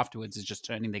update afterwards is just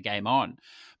turning the game on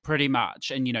pretty much.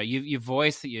 And, you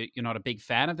voiced that you're not a big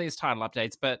fan of these title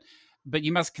updates, but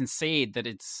you must concede that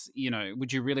it's,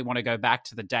 would you really want to go back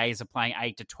to the days of playing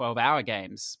 8 to 12-hour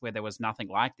games where there was nothing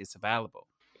like this available?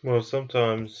 Well,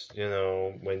 sometimes,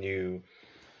 when you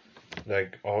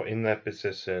are in that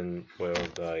position where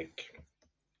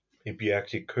if you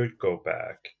actually could go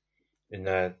back in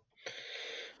that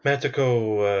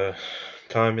magical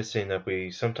time machine that we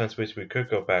sometimes wish we could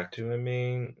go back to. I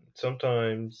mean,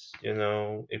 sometimes,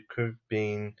 it could have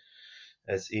been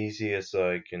as easy as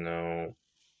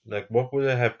what would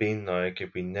it have been like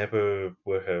if we never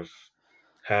would have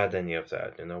had any of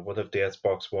that? What if the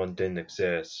Xbox One didn't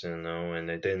exist, and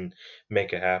they didn't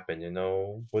make it happen,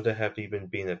 Would it have even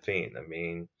been a thing? I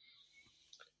mean,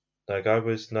 I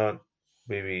was not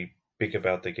really big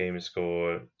about the game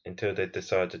score until they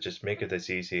decide to just make it as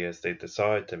easy as they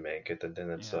decide to make it, and then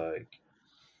it's Yeah.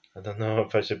 I don't know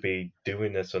if I should be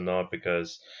doing this or not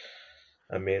because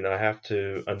I mean I have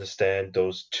to understand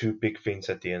those two big things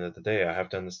at the end of the day. I have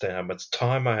to understand how much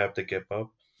time I have to give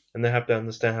up, and I have to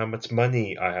understand how much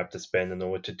money I have to spend in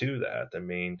order to do that. I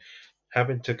mean,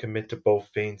 having to commit to both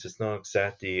things is not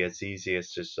exactly as easy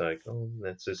as just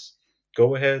let's just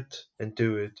go ahead and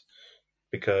do it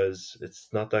because it's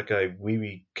not like I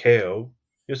really care.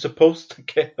 You're supposed to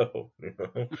care,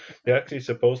 You're actually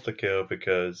supposed to care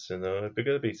because, if you're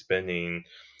gonna be spending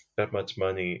that much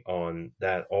money on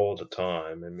that all the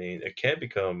time, I mean, it can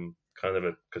become kind of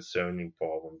a concerning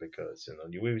problem because,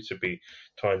 you really should be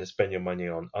trying to spend your money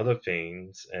on other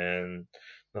things and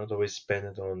not always spend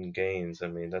it on games. I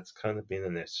mean, that's kind of been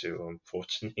an issue,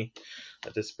 unfortunately. I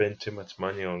just spend too much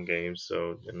money on games,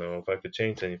 so if I could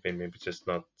change anything, maybe just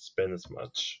not spend as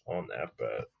much on that.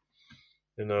 But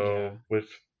Yeah. with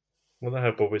what I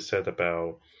have always said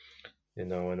about,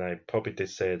 and I probably did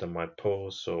say it on my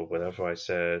post or whatever I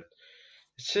said,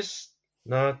 it's just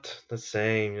not the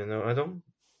same. I don't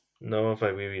know if I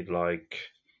really like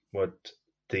what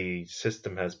the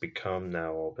system has become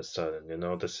now all of a sudden.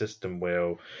 The system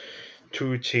where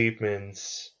true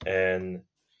achievements and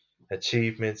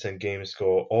game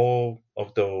score, all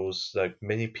of those, like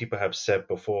many people have said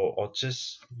before, are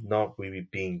just not really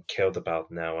being cared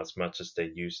about now as much as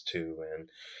they used to. And,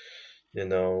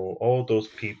 all those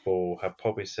people have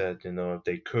probably said, if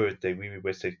they could, they really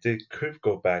wish they could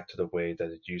go back to the way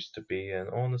that it used to be. And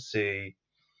honestly,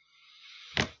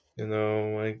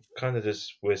 I kind of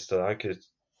just wish that I could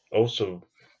also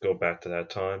go back to that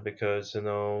time because,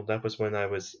 that was when I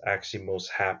was actually most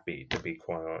happy, to be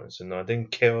quite honest. I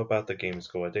didn't care about the game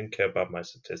score, I didn't care about my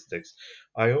statistics.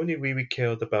 I only really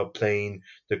cared about playing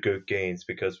the good games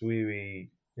because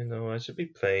really, I should be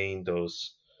playing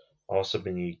those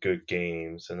awesomely good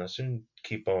games and I shouldn't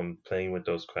keep on playing with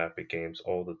those crappy games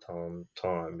all the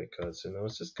time because,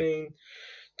 it's just getting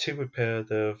too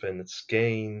repetitive and it's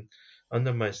getting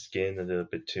under my skin a little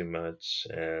bit too much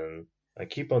and I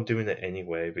keep on doing it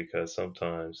anyway because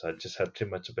sometimes I just have too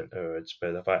much of an urge.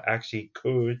 But if I actually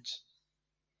could,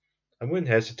 I wouldn't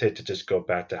hesitate to just go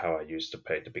back to how I used to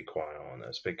play, to be quite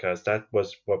honest, because that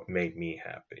was what made me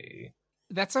happy.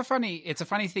 It's a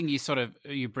funny thing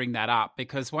you bring that up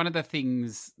because one of the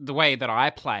things, the way that I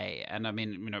play, and I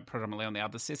mean, predominantly on the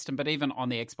other system, but even on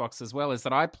the Xbox as well, is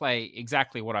that I play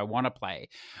exactly what I want to play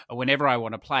whenever I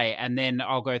want to play. And then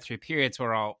I'll go through periods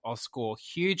where I'll score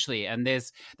hugely. And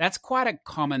that's quite a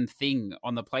common thing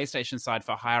on the PlayStation side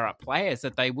for higher up players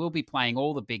that they will be playing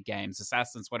all the big games,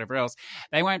 Assassins, whatever else.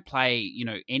 They won't play,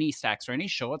 any stacks or any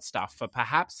short stuff for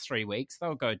perhaps 3 weeks.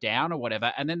 They'll go down or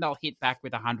whatever, and then they'll hit back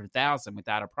with 100,000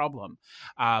 without a problem.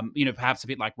 Perhaps a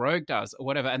bit like Rogue does or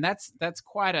whatever. And that's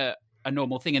quite a a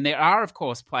normal thing. And there are, of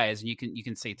course, players, and you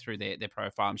can see through their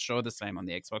profile, I'm sure the same on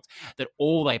the Xbox, that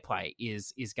all they play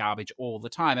is garbage all the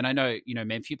time. And I know,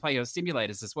 Memph, you play your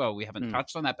simulators as well. We haven't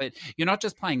touched on that, but you're not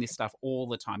just playing this stuff all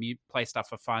the time. You play stuff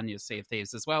for fun. You Sea of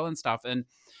Thieves as well and stuff. And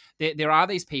there are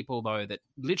these people, though, that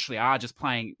literally are just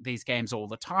playing these games all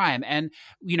the time. And,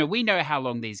 we know how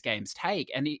long these games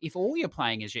take. And if all you're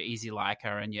playing is your Easy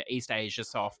Leica and your East Asia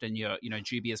Soft and your,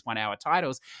 dubious 1 hour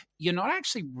titles, you're not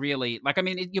actually really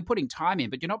you're putting time in,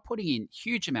 but you're not putting in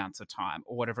huge amounts of time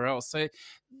or whatever else. So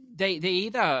they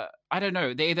either, I don't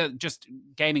know, they're either just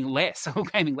gaming less or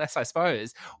gaming less, I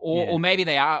suppose, or maybe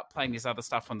they are playing this other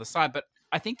stuff on the side. But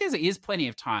I think there is plenty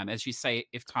of time, as you say,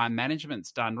 if time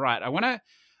management's done right. I want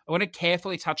to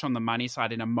carefully touch on the money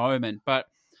side in a moment, but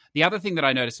the other thing that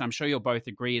I noticed, and I'm sure you'll both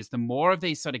agree, is the more of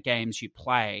these sort of games you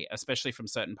play, especially from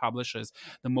certain publishers,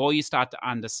 the more you start to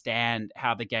understand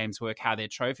how the games work, how their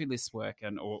trophy lists work,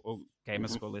 and or gamer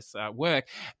score lists work.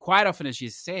 Quite often, as you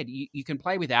said, you can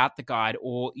play without the guide,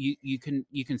 or you can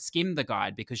skim the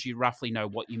guide because you roughly know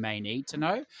what you may need to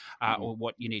know or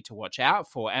what you need to watch out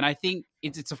for. And I think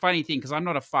it's a funny thing because I'm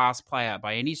not a fast player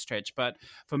by any stretch, but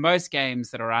for most games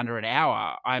that are under an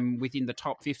hour, I'm within the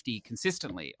top 50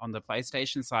 consistently on the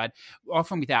PlayStation side,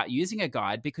 often without using a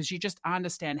guide because you just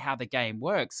understand how the game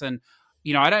works. And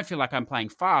I don't feel like I'm playing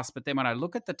fast, but then when I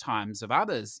look at the times of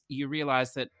others, you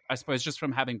realize that, I suppose, just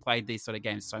from having played these sort of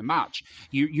games so much,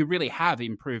 you really have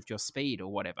improved your speed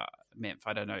or whatever, Memph.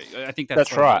 I don't know. I think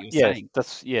that's right. What you were saying.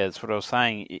 That's what I was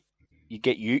saying. You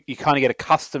kind of get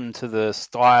accustomed to the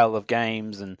style of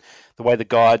games and the way the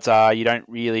guides are. You don't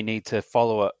really need to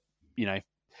follow it,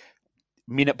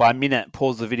 minute by minute,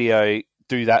 pause the video,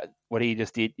 do that, what he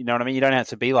just did. You know what I mean? You don't have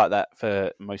to be like that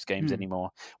for most games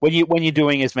anymore. When you're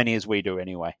doing as many as we do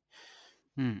anyway.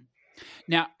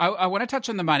 Now, I want to touch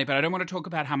on the money, but I don't want to talk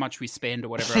about how much we spend or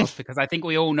whatever else, because I think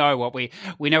we all know what we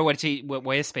know what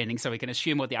we're spending, so we can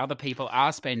assume what the other people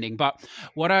are spending. But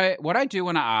what I do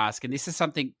want to ask, and this is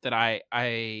something that I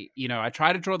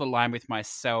try to draw the line with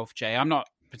myself, Jay. I'm not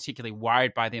particularly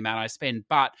worried by the amount I spend,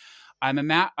 but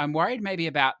I'm worried maybe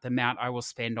about the amount I will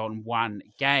spend on one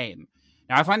game.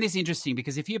 Now, I find this interesting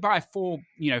because if you buy four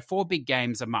big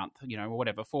games a month, or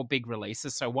whatever, 4 big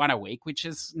releases, so 1 a week, which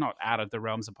is not out of the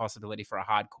realms of possibility for a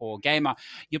hardcore gamer,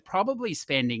 you're probably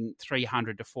spending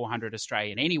 300 to 400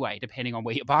 Australian anyway, depending on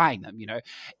where you're buying them,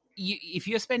 if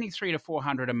you're spending 300 to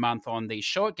 400 a month on these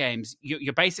short games,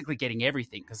 you're basically getting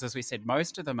everything because, as we said,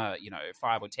 most of them are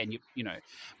 5 or 10,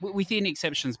 within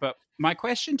exceptions. But my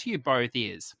question to you both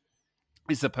is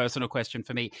a personal question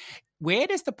for me. Where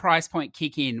does the price point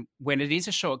kick in when it is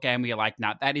a short game where you're like,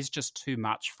 nah, that is just too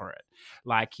much for it?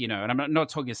 Like, and I'm not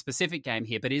talking a specific game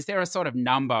here, but is there a sort of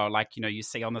number like, you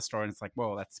see on the store and it's like,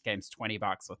 well, that's game's $20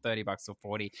 or $30 or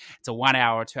 40. It's a 1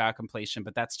 hour or 2 hour completion,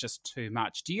 but that's just too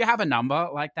much. Do you have a number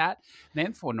like that,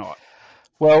 Memph, or not?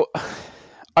 Well,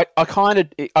 I kind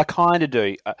of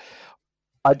do.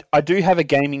 I do have a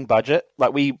gaming budget.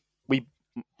 Like we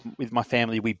with my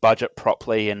family, we budget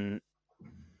properly and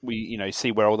we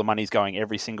see where all the money's going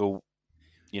every single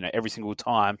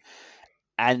time.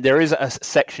 And there is a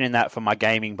section in that for my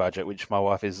gaming budget, which my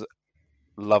wife is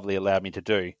lovely allowed me to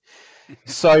do.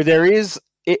 So there is,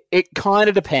 it kind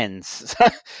of depends.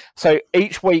 So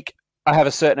each week I have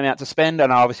a certain amount to spend,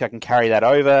 and obviously I can carry that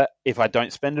over if I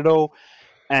don't spend it all.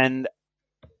 And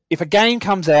if a game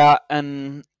comes out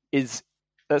and is,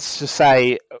 let's just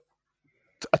say,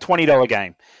 a $20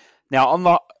 game.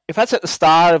 Now, if that's at the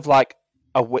start of like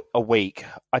a week,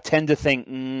 I tend to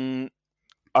think,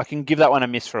 I can give that one a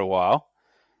miss for a while,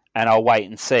 and I'll wait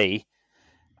and see.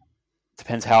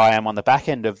 Depends how I am on the back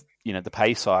end of the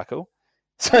pay cycle.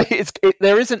 So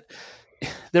there isn't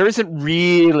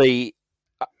really,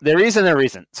 there is and there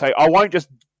isn't. So I won't just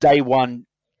day one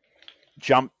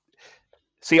jump.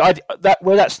 See,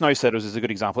 that Snow Settlers is a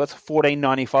good example. That's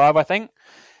 $14.95, I think,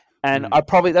 and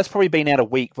that's probably been out a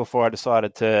week before I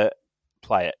decided to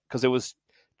play it because it was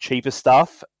cheaper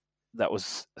stuff that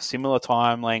was a similar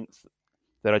time length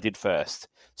that I did first.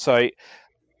 So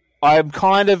I don't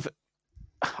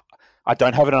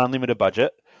have an unlimited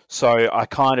budget, so I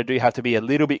kind of do have to be a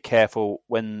little bit careful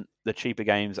when the cheaper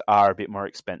games are a bit more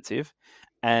expensive.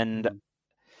 And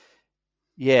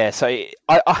so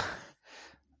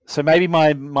maybe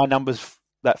my number's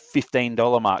that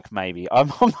 $15 mark. Maybe I'm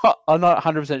not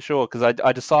 100% sure because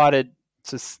I decided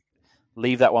to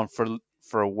leave that one for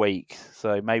a week.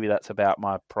 So maybe that's about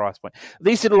my price point.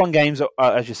 These little long games,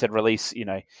 as you said, release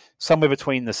somewhere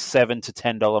between the $7 to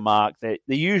 $10 mark. They're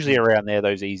usually around there.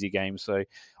 Those easy games, so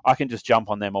I can just jump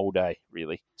on them all day,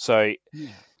 really. So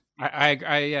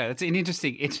Yeah, it's an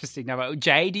interesting number.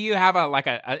 Jay, do you have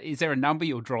is there a number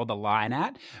you'll draw the line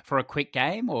at for a quick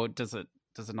game, or does it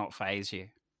not phase you?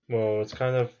 Well, it's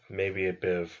kind of maybe a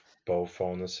bit of both,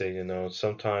 honestly.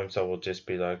 Sometimes I will just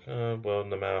be like, well,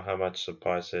 no matter how much the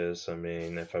price is, I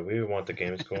mean, if I really want the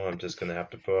game score, I'm just gonna have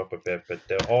to put up a bit. But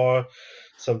there are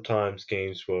sometimes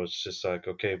games where it's just like,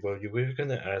 okay, well, you were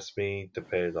gonna ask me to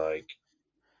pay like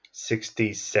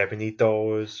 $60,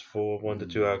 $70 for 1 to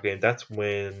 2 hour game. That's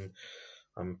when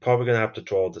I'm probably gonna have to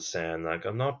draw the sand. Like,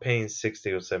 I'm not paying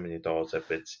 $60 or $70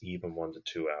 if it's even 1 to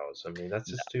 2 hours. I mean, that's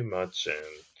just too much, and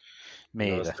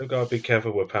Me I either. still gotta be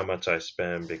careful with how much I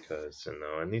spend because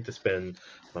I need to spend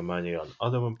my money on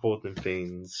other important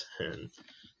things, and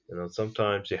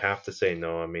sometimes you have to say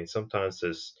no. I mean, sometimes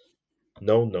there's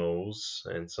no nos,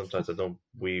 and sometimes I don't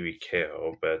really care,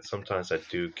 but sometimes I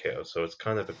do care. So it's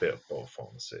kind of a bit of both,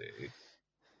 honestly.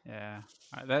 Yeah,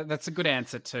 that's a good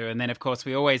answer too. And then, of course,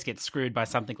 we always get screwed by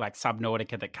something like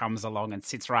Subnautica that comes along and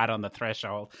sits right on the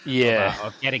threshold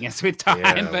of getting us with time.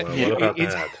 Yeah, but well, what about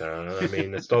that? I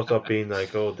mean, it starts off being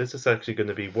like, oh, this is actually going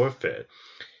to be worth it.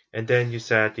 And then you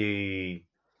sadly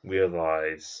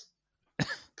realize,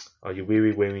 are you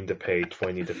really willing to pay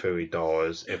 $20 to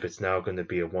 $30 if it's now going to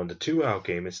be a 1 to 2 hour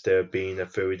game instead of being a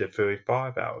 30 to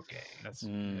 35 hour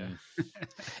game?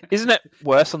 Isn't it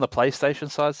worse on the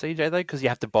PlayStation side, CJ, though, because you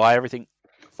have to buy everything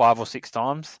 5 or 6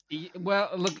 times? Well,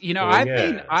 look,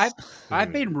 yes.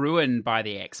 I've been ruined by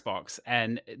the Xbox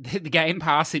and the Game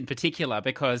Pass in particular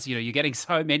because you're getting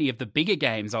so many of the bigger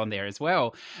games on there as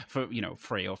well for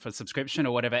free or for subscription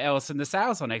or whatever else, and the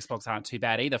sales on Xbox aren't too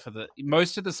bad either. For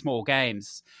most of the small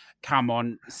games come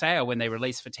on sale when they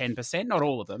release for 10%. Not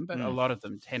all of them, but a lot of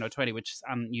them, 10 or 20, which is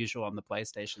unusual on the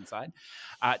PlayStation side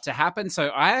to happen.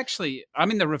 So I'm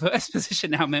in the reverse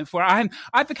position now, man, where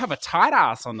I've become a tight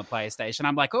ass on the PlayStation.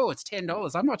 I'm like, oh, it's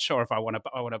 $10. I'm not sure if I want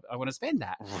to spend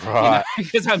that, right?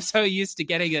 Because I'm so used to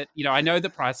getting it. I know the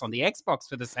price on the Xbox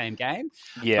for the same game,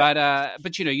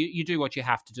 but you do what you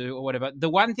have to do or whatever.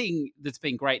 The one thing that's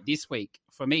been great this week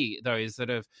for me, though, is that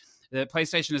the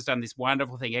PlayStation has done this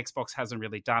wonderful thing. Xbox hasn't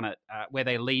really done it, where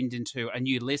they leaned into a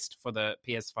new list for the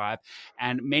PS5,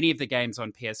 and many of the games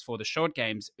on PS4, the short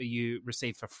games, you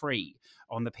receive for free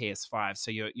on the PS5. So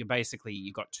you're basically,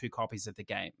 you got 2 copies of the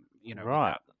game,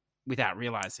 right, without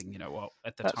realizing,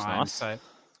 at the That's time. nice. So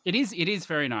it is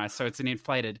very nice. So it's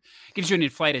gives you an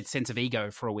inflated sense of ego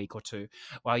for a week or two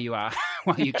while you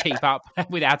keep up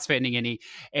without spending any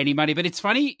money. But it's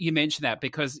funny you mention that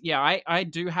because I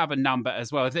do have a number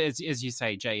as well. As you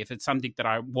say, Jay, if it's something that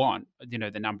I want, the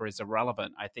number is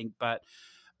irrelevant, I think. But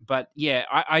yeah,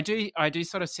 I do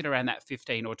sort of sit around that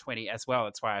 15 or 20 as well.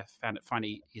 That's why I found it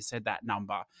funny you said that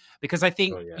number, because I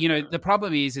think the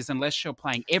problem is unless you're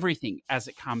playing everything as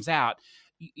it comes out,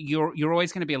 you're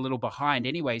always going to be a little behind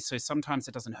anyway. So sometimes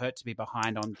it doesn't hurt to be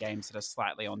behind on games that are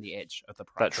slightly on the edge of the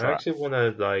price. That's right. I actually want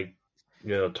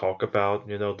to talk about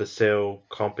the sale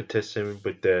competition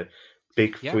with the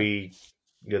big free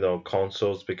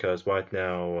consoles, because right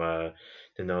now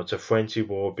it's a frenzy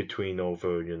war between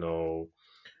over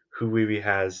who really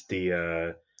has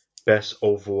the best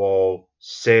overall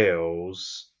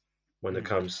sales when it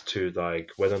comes to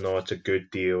like whether or not it's a good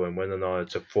deal and whether or not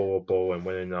it's affordable and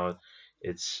whether or not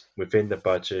it's within the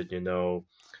budget.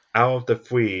 Out of the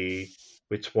 3,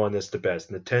 which one is the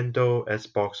best, Nintendo,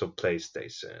 Xbox, or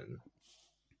PlayStation?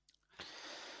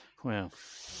 Well,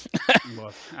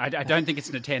 I don't think it's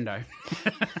Nintendo.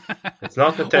 It's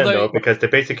not Nintendo because they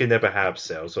basically never have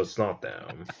sales, so it's not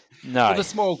them. No, well, the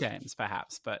small games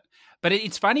perhaps, but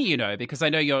it's funny, because I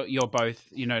know you're both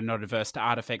not averse to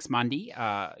Artifacts Mundi,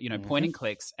 point and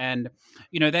clicks, and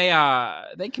they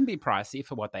can be pricey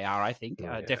for what they are. I think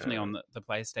definitely on the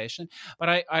PlayStation,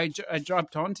 but I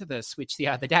dropped onto the Switch the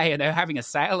other day, and they're having a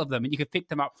sale of them, and you could pick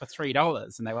them up for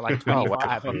 $3, and they were like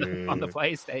 $25 on the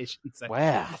PlayStation. So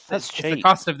wow, that's cheap. It's the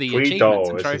cost of the achievements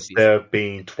and trophies. Instead of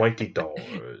being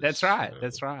 $20. That's right.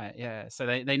 That's right. Yeah. So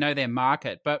they know their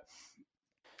market, but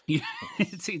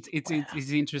it's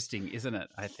interesting, isn't it?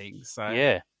 I think so.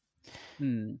 Yeah.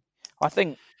 I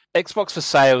think Xbox for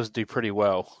sales do pretty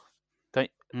well.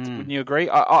 Wouldn't you agree?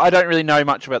 I don't really know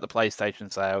much about the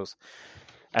PlayStation sales,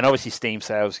 and obviously Steam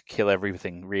sales kill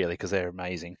everything really because they're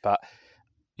amazing. But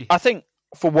I think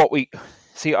for what we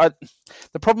see,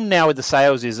 the problem now with the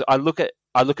sales is I look at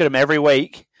them every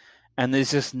week, and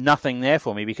there's just nothing there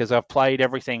for me because I've played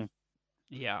everything.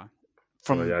 Yeah.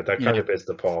 That kind of is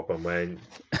the problem when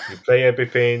you play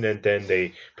everything and then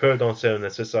they put it on sale and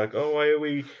it's just like, oh, I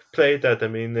already played that. I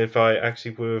mean, if I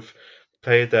actually would have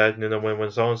play that, when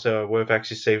it's on sale, we've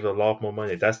actually saved a lot more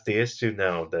money. That's the issue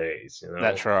nowadays.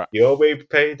 That's right. You already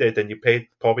paid it, and you paid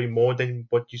probably more than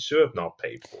what you should have not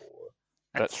paid for.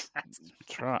 That's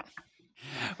right.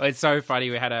 Well, it's so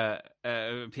funny. We had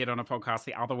appeared on a podcast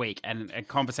the other week, and a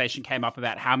conversation came up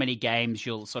about how many games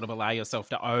you'll sort of allow yourself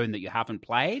to own that you haven't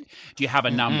played. Do you have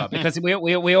a number? Because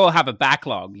we all have a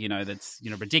backlog, that's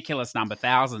ridiculous number,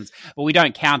 thousands, but we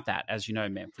don't count that, as you know,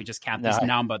 Memph. We just count this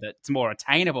number that's more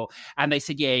attainable. And they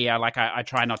said, yeah, like I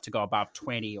try not to go above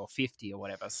 20 or 50 or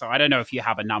whatever. So I don't know if you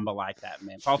have a number like that,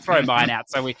 Memph. I'll throw mine out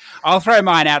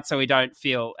so we don't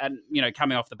feel, and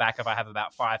coming off the back of, I have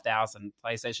about 5,000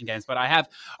 PlayStation games, but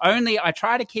I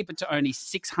try to keep it to only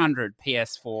 600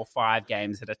 PS4 5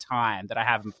 games at a time that I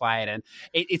haven't played. And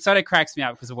it sort of cracks me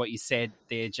up because of what you said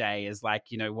there, Jay, is like,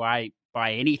 why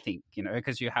buy anything,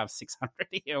 because you have 600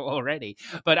 here already.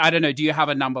 But I don't know, do you have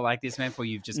a number like this, man, or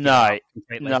you've just No,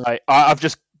 I've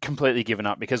just completely given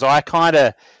up because I kind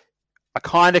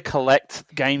of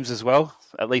collect games as well,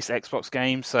 at least Xbox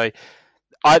games. So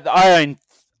I own,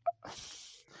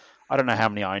 I don't know how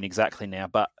many I own exactly now,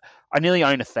 but I nearly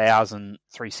own 1,000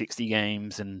 360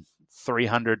 games and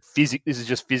 300 physical. This is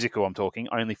just physical. I'm talking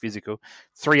only physical.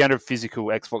 300 physical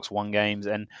Xbox One games,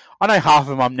 and I know half of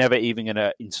them I'm never even going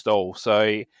to install.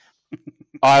 So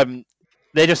they're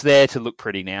just there to look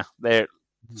pretty now. As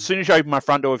soon as you open my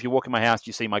front door, if you walk in my house,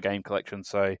 you see my game collection.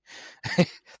 So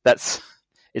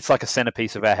it's like a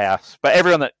centerpiece of our house. But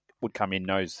everyone that would come in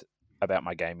knows about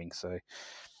my gaming. So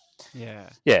yeah.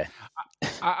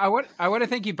 I want to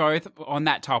thank you both on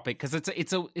that topic because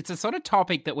it's a sort of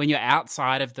topic that when you're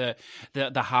outside of the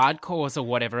hardcores or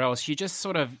whatever else, you just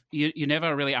sort of you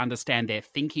never really understand their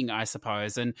thinking, I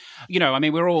suppose. And I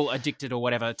mean, we're all addicted or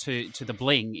whatever to the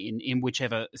bling in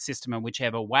whichever system and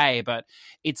whichever way. But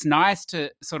it's nice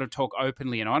to sort of talk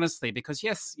openly and honestly because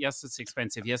yes, it's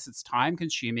expensive. Yes, it's time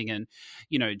consuming, and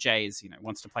Jay's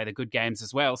wants to play the good games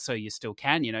as well, so you still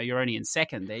can. You're only in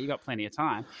second there. You got plenty of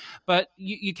time, but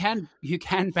you can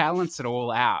balance it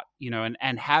all out,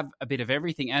 and have a bit of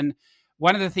everything. And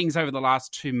one of the things over the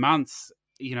last 2 months,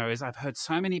 is I've heard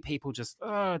so many people just,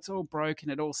 oh, it's all broken.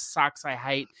 It all sucks. I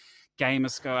hate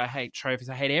Gamerscore. I hate trophies.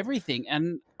 I hate everything.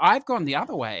 And I've gone the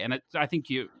other way. And I think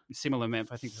you're similar,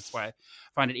 Memph. I think that's why I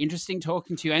find it interesting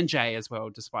talking to you and Jay as well,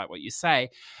 despite what you say,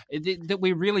 that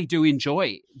we really do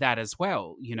enjoy that as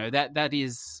well. That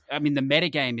is, I mean, the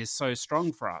metagame is so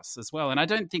strong for us as well. And I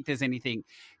don't think there's anything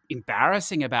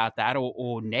embarrassing about that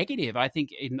or negative. I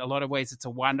think in a lot of ways it's a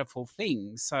wonderful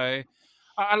thing. So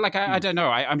I don't know.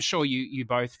 I'm sure you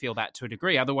both feel that to a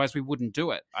degree. Otherwise we wouldn't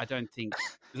do it. I don't think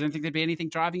there'd be anything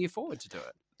driving you forward to do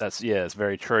it. It's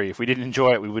very true. If we didn't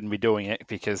enjoy it, we wouldn't be doing it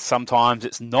because sometimes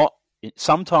it's not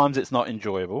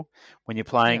enjoyable when you're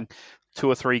playing 2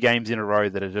 or 3 games in a row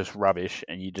that are just rubbish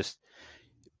and you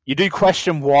do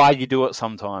question why you do it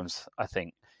sometimes, I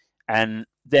think. And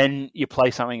then you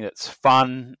play something that's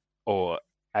fun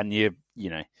and you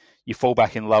fall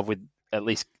back in love with, at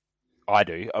least I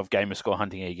do, of Gamerscore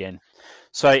hunting again.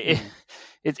 So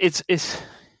it's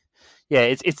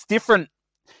different.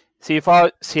 See,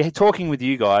 talking with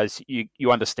you guys,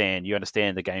 you understand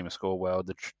the Gamerscore world,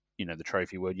 the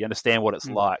trophy world. You understand what it's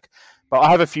like. But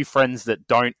I have a few friends that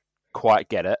don't quite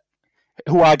get it,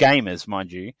 who are gamers,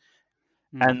 mind you,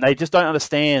 and they just don't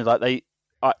understand. Like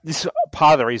this is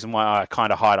part of the reason why I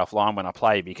kind of hide offline when I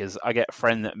play, because I get a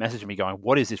friend that messages me going,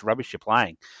 "What is this rubbish you're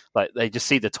playing?" Like they just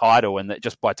see the title and that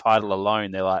just by title alone,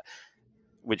 they're like,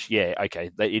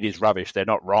 it is rubbish. They're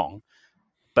not wrong,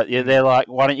 but they're like,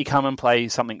 "Why don't you come and play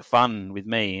something fun with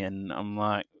me?" And I'm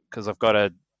like, "Because I've got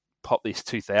to pop this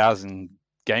 2,000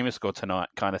 Gamerscore tonight,"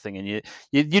 kind of thing. And you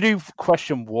do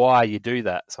question why you do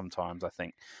that sometimes, I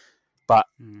think, but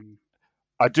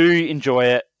I do enjoy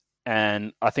it.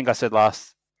 And I think I said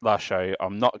last show,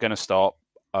 I'm not going to stop.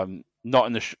 Not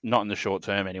in the short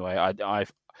term anyway.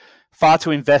 I've far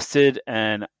too invested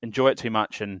and enjoy it too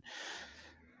much. And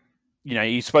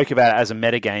you spoke about it as a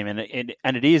metagame,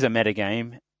 and it is a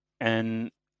metagame.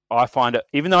 And I find it,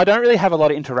 even though I don't really have a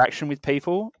lot of interaction with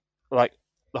people, like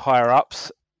the higher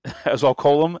ups, as I'll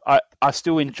call them, I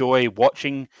still enjoy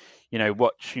watching.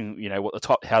 What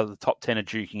how the top 10 are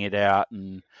duking it out,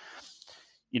 and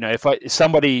if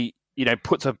somebody,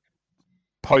 puts a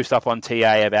post up on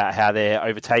TA about how they're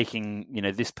overtaking,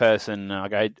 this person,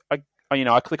 I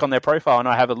click on their profile and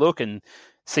I have a look and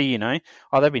see,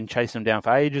 they've been chasing them down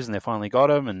for ages and they finally got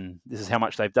them, and this is how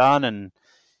much they've done, and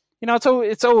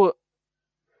it's all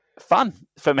fun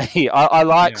for me. I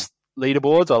like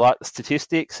leaderboards, I like the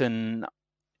statistics, and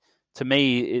to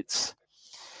me,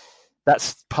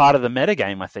 that's part of the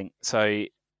metagame, I think. So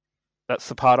that's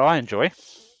the part I enjoy.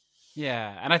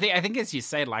 Yeah, and I think as you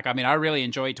said, like, I mean, I really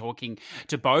enjoy talking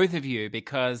to both of you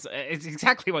because it's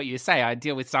exactly what you say. I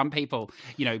deal with some people,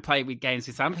 play with games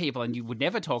with some people, and you would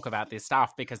never talk about this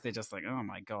stuff because they're just like, oh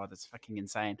my god, that's fucking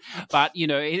insane. But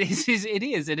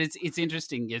it's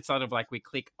interesting. It's sort of like we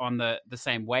click on the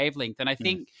same wavelength, and I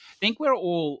think we're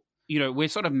all. We're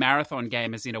sort of marathon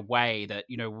gamers in a way that,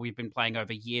 we've been playing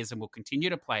over years and we'll continue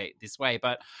to play it this way.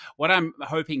 But what I'm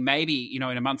hoping maybe, in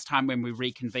a month's time when we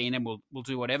reconvene and we'll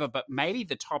do whatever, but maybe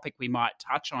the topic we might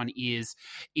touch on is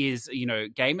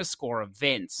gamer score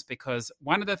events, because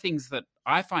one of the things that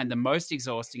I find the most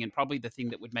exhausting and probably the thing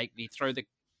that would make me throw the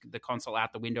console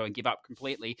out the window and give up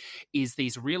completely is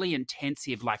these really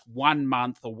intensive, like 1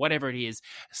 month or whatever it is,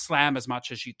 slam as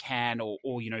much as you can, or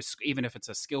even if it's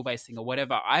a skill-based thing or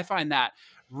whatever. I find that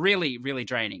really, really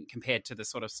draining compared to the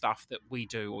sort of stuff that we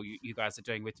do or you guys are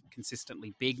doing with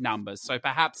consistently big numbers. So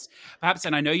perhaps,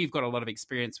 and I know you've got a lot of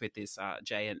experience with this,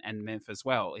 Jay and Memph as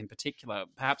well in particular,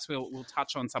 perhaps we'll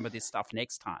touch on some of this stuff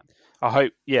next time. I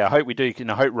hope we do.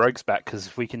 I hope Rogue's back,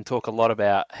 because we can talk a lot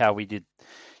about how we did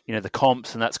the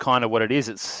comps, and that's kind of what it is.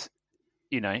 It's,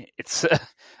 it's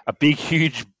a big,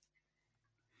 huge,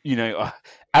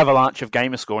 avalanche of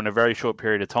gamer score in a very short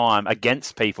period of time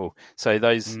against people. So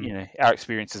those, our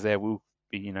experiences there will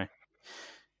be,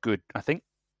 good, I think.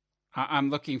 I'm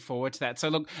looking forward to that. So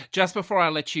look, just before I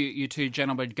let you two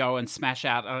gentlemen go and smash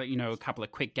out, a couple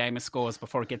of quick gamer scores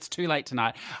before it gets too late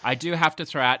tonight, I do have to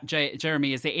throw out,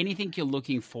 Jeremy, is there anything you're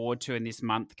looking forward to in this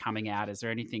month coming out? Is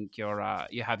there anything you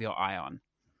have your eye on?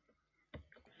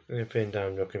 Anything that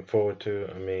I'm looking forward to?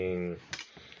 I mean,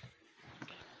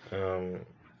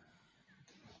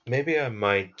 maybe I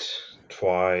might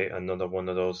try another one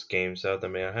of those games out. I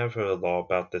mean, I have heard a lot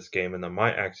about this game, and I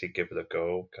might actually give it a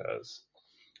go, because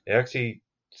it actually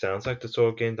sounds like the sort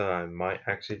of game that I might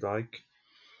actually like.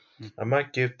 I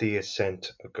might give the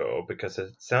Ascent a go, because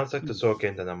it sounds like the sort of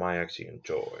game that I might actually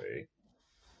enjoy.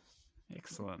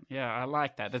 Excellent. Yeah, I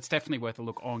like that. That's definitely worth a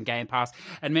look on Game Pass.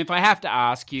 And if I have to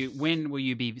ask you, when will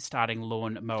you be starting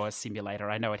Lawn Mower Simulator?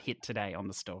 I know it hit today on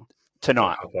the store.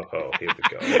 Tonight. Oh, here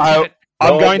we go.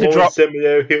 I'm going to drop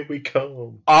Simulator. Here we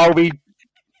come. I'll be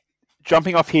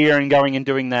jumping off here and going and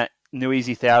doing that new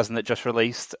Easy 1000 that just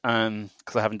released,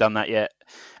 because I haven't done that yet,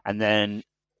 and then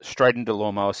straight into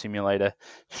Lawn Mower Simulator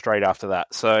straight after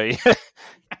that. So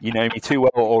you know me too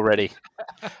well already.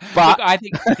 But look, I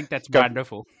think that's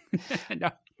wonderful. No.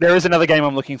 There is another game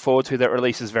I'm looking forward to that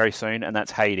releases very soon, and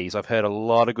that's Hades. I've heard a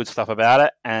lot of good stuff about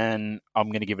it, and I'm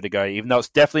going to give it a go. Even though it's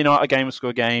definitely not a gamer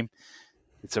score game,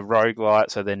 it's a roguelite,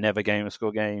 so they're never gamer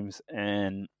score games,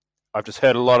 and I've just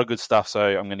heard a lot of good stuff, so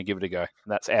I'm going to give it a go.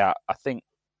 That's out, I think,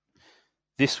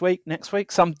 this week, next week,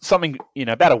 something,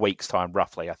 about a week's time,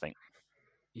 roughly, I think.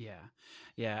 Yeah.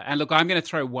 Yeah, and look, I'm going to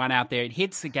throw one out there. It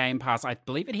hits the Game Pass. I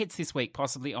believe it hits this week,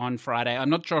 possibly on Friday. I'm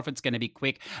not sure if it's going to be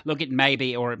quick. Look, it may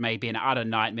be, or it may be an utter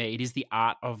nightmare. It is The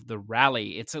Art of the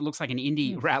Rally. It looks like an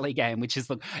indie rally game, which is,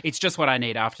 look, it's just what I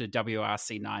need after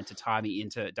WRC 9 to tie me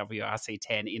into WRC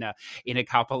 10 in a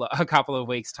couple of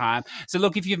weeks' time. So,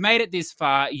 look, if you've made it this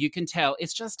far, you can tell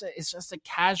it's just a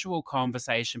casual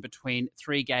conversation between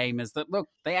three gamers that, look,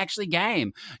 they actually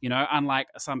game. Unlike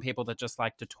some people that just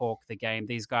like to talk the game,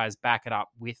 these guys back it up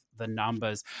with the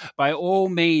numbers. By all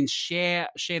means, share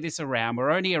this around.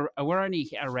 We're only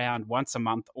around once a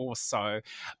month or so,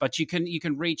 but you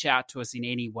can reach out to us in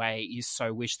any way you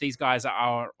so wish. These guys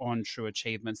are on True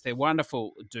Achievements. They're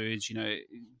wonderful dudes.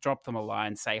 Drop them a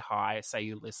line, say hi, say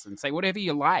you listen, say whatever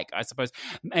you like. I suppose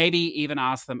maybe even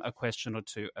ask them a question or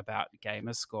two about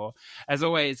Gamerscore. As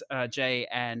always, Jay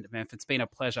and Memph, it's been a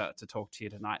pleasure to talk to you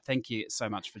tonight. Thank you so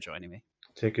much for joining me.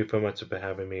 Thank you so much for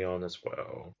having me on as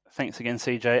well. Thanks again,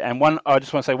 CJ. And I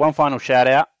just want to say one final shout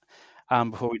out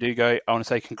before we do go. I want to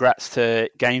say congrats to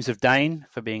Games of Dane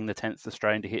for being the 10th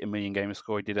Australian to hit 1 million gamer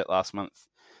score. He did it last month.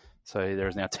 So there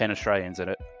is now 10 Australians at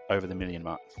it over the 1 million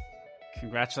mark.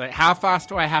 Congratulations. How fast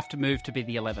do I have to move to be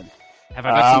the 11th? Have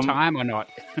I got some time or not?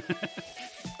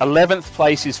 11th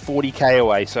place is 40k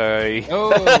away, so...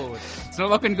 Oh, it's not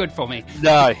looking good for me.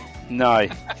 No.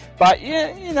 But,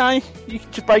 yeah, you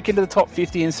can just break into the top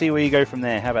 50 and see where you go from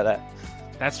there. How about that?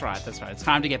 That's right. It's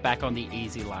time to get back on the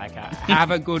easy like.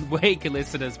 Have a good week,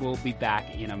 listeners. We'll be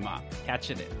back in a month. Catch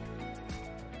you then.